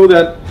show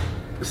that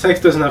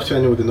sex doesn't have to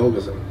end with an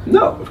orgasm.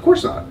 no, of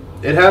course not.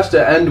 It has to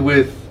end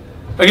with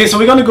Okay, so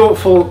we're gonna go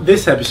for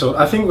this episode.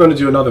 I think we're gonna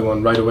do another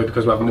one right away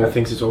because we have more Okay.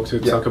 things to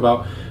Yeah. talk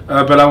about.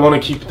 But I want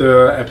to keep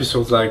the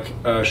episodes like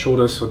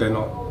shorter so they're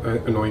not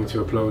annoying to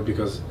upload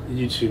because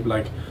YouTube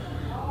like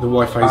the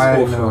Wi-Fi is I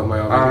awful know. on my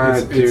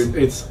oven. Dude.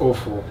 It's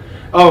awful.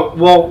 Oh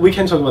well, we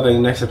can talk about that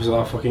in the next episode.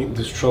 How fucking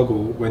the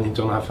struggle when you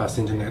don't have fast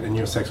internet and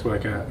you're a sex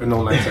worker, an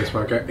online sex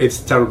worker. It's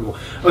terrible.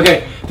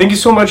 Okay, thank you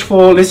so much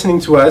for listening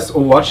to us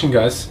or watching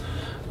us.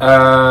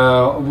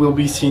 We'll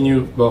be seeing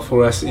you, well,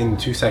 for us in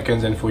 2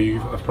 seconds and for you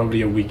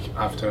probably a week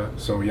after.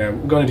 So yeah,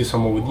 we're gonna do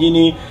some more with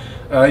Yini.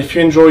 If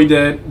you enjoyed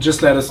it,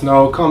 just let us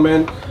know,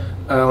 comment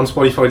on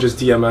Spotify, just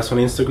DM us on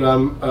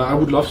Instagram. I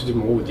would love to do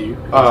more with you.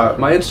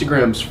 my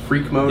Instagram's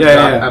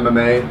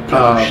freakmode.mma.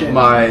 Oh, shit.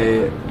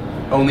 My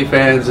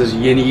OnlyFans is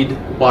Yinnied,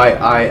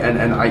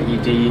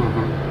 YINNIED.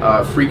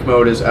 Freak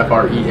Mode is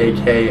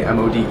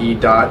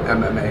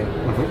FREAKMODE.MMA.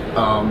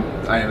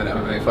 I am an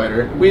MMA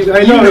fighter. I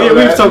know, we've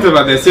that. talked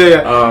about this.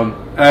 Yeah.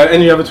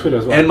 And you have a Twitter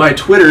as well. And my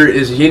Twitter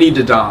is Yinny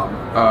Dadom.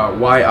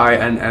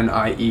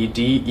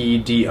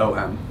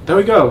 YINNIEDEDOM. There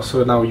we go.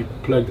 So now you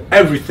plugged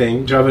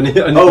everything. Do you have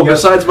anything Oh, else?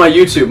 besides my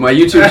YouTube. My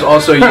YouTube is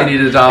also Yinny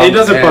Dadom. He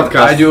does a and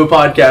podcast. I do a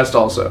podcast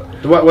also.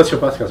 What's your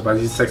podcast about?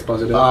 Is it sex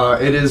positive?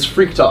 It is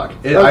Freak Talk.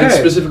 I Okay.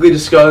 specifically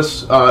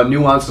discuss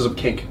nuances of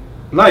kink.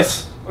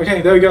 Nice.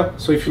 Okay, there we go.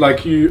 So if you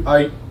like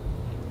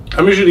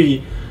I'm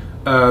usually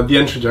the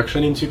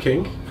introduction into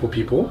kink for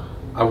people.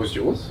 I was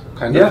yours,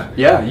 kind of.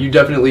 Yeah, you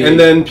definitely. And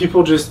then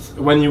people just,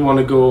 when you want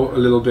to go a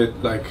little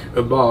bit like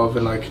above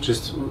and like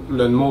just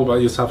learn more about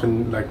yourself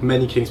and like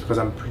many kinks, because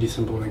I'm pretty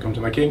simple when it comes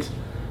to my kinks,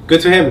 go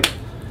to him.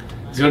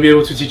 He's gonna be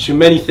able to teach you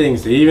many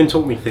things. He even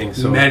taught me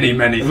things. So Many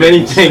many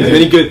things. things,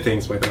 many good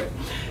things, by the way.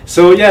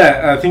 So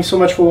yeah, thanks so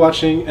much for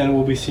watching, and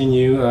we'll be seeing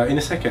you in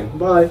a second.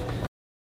 Bye.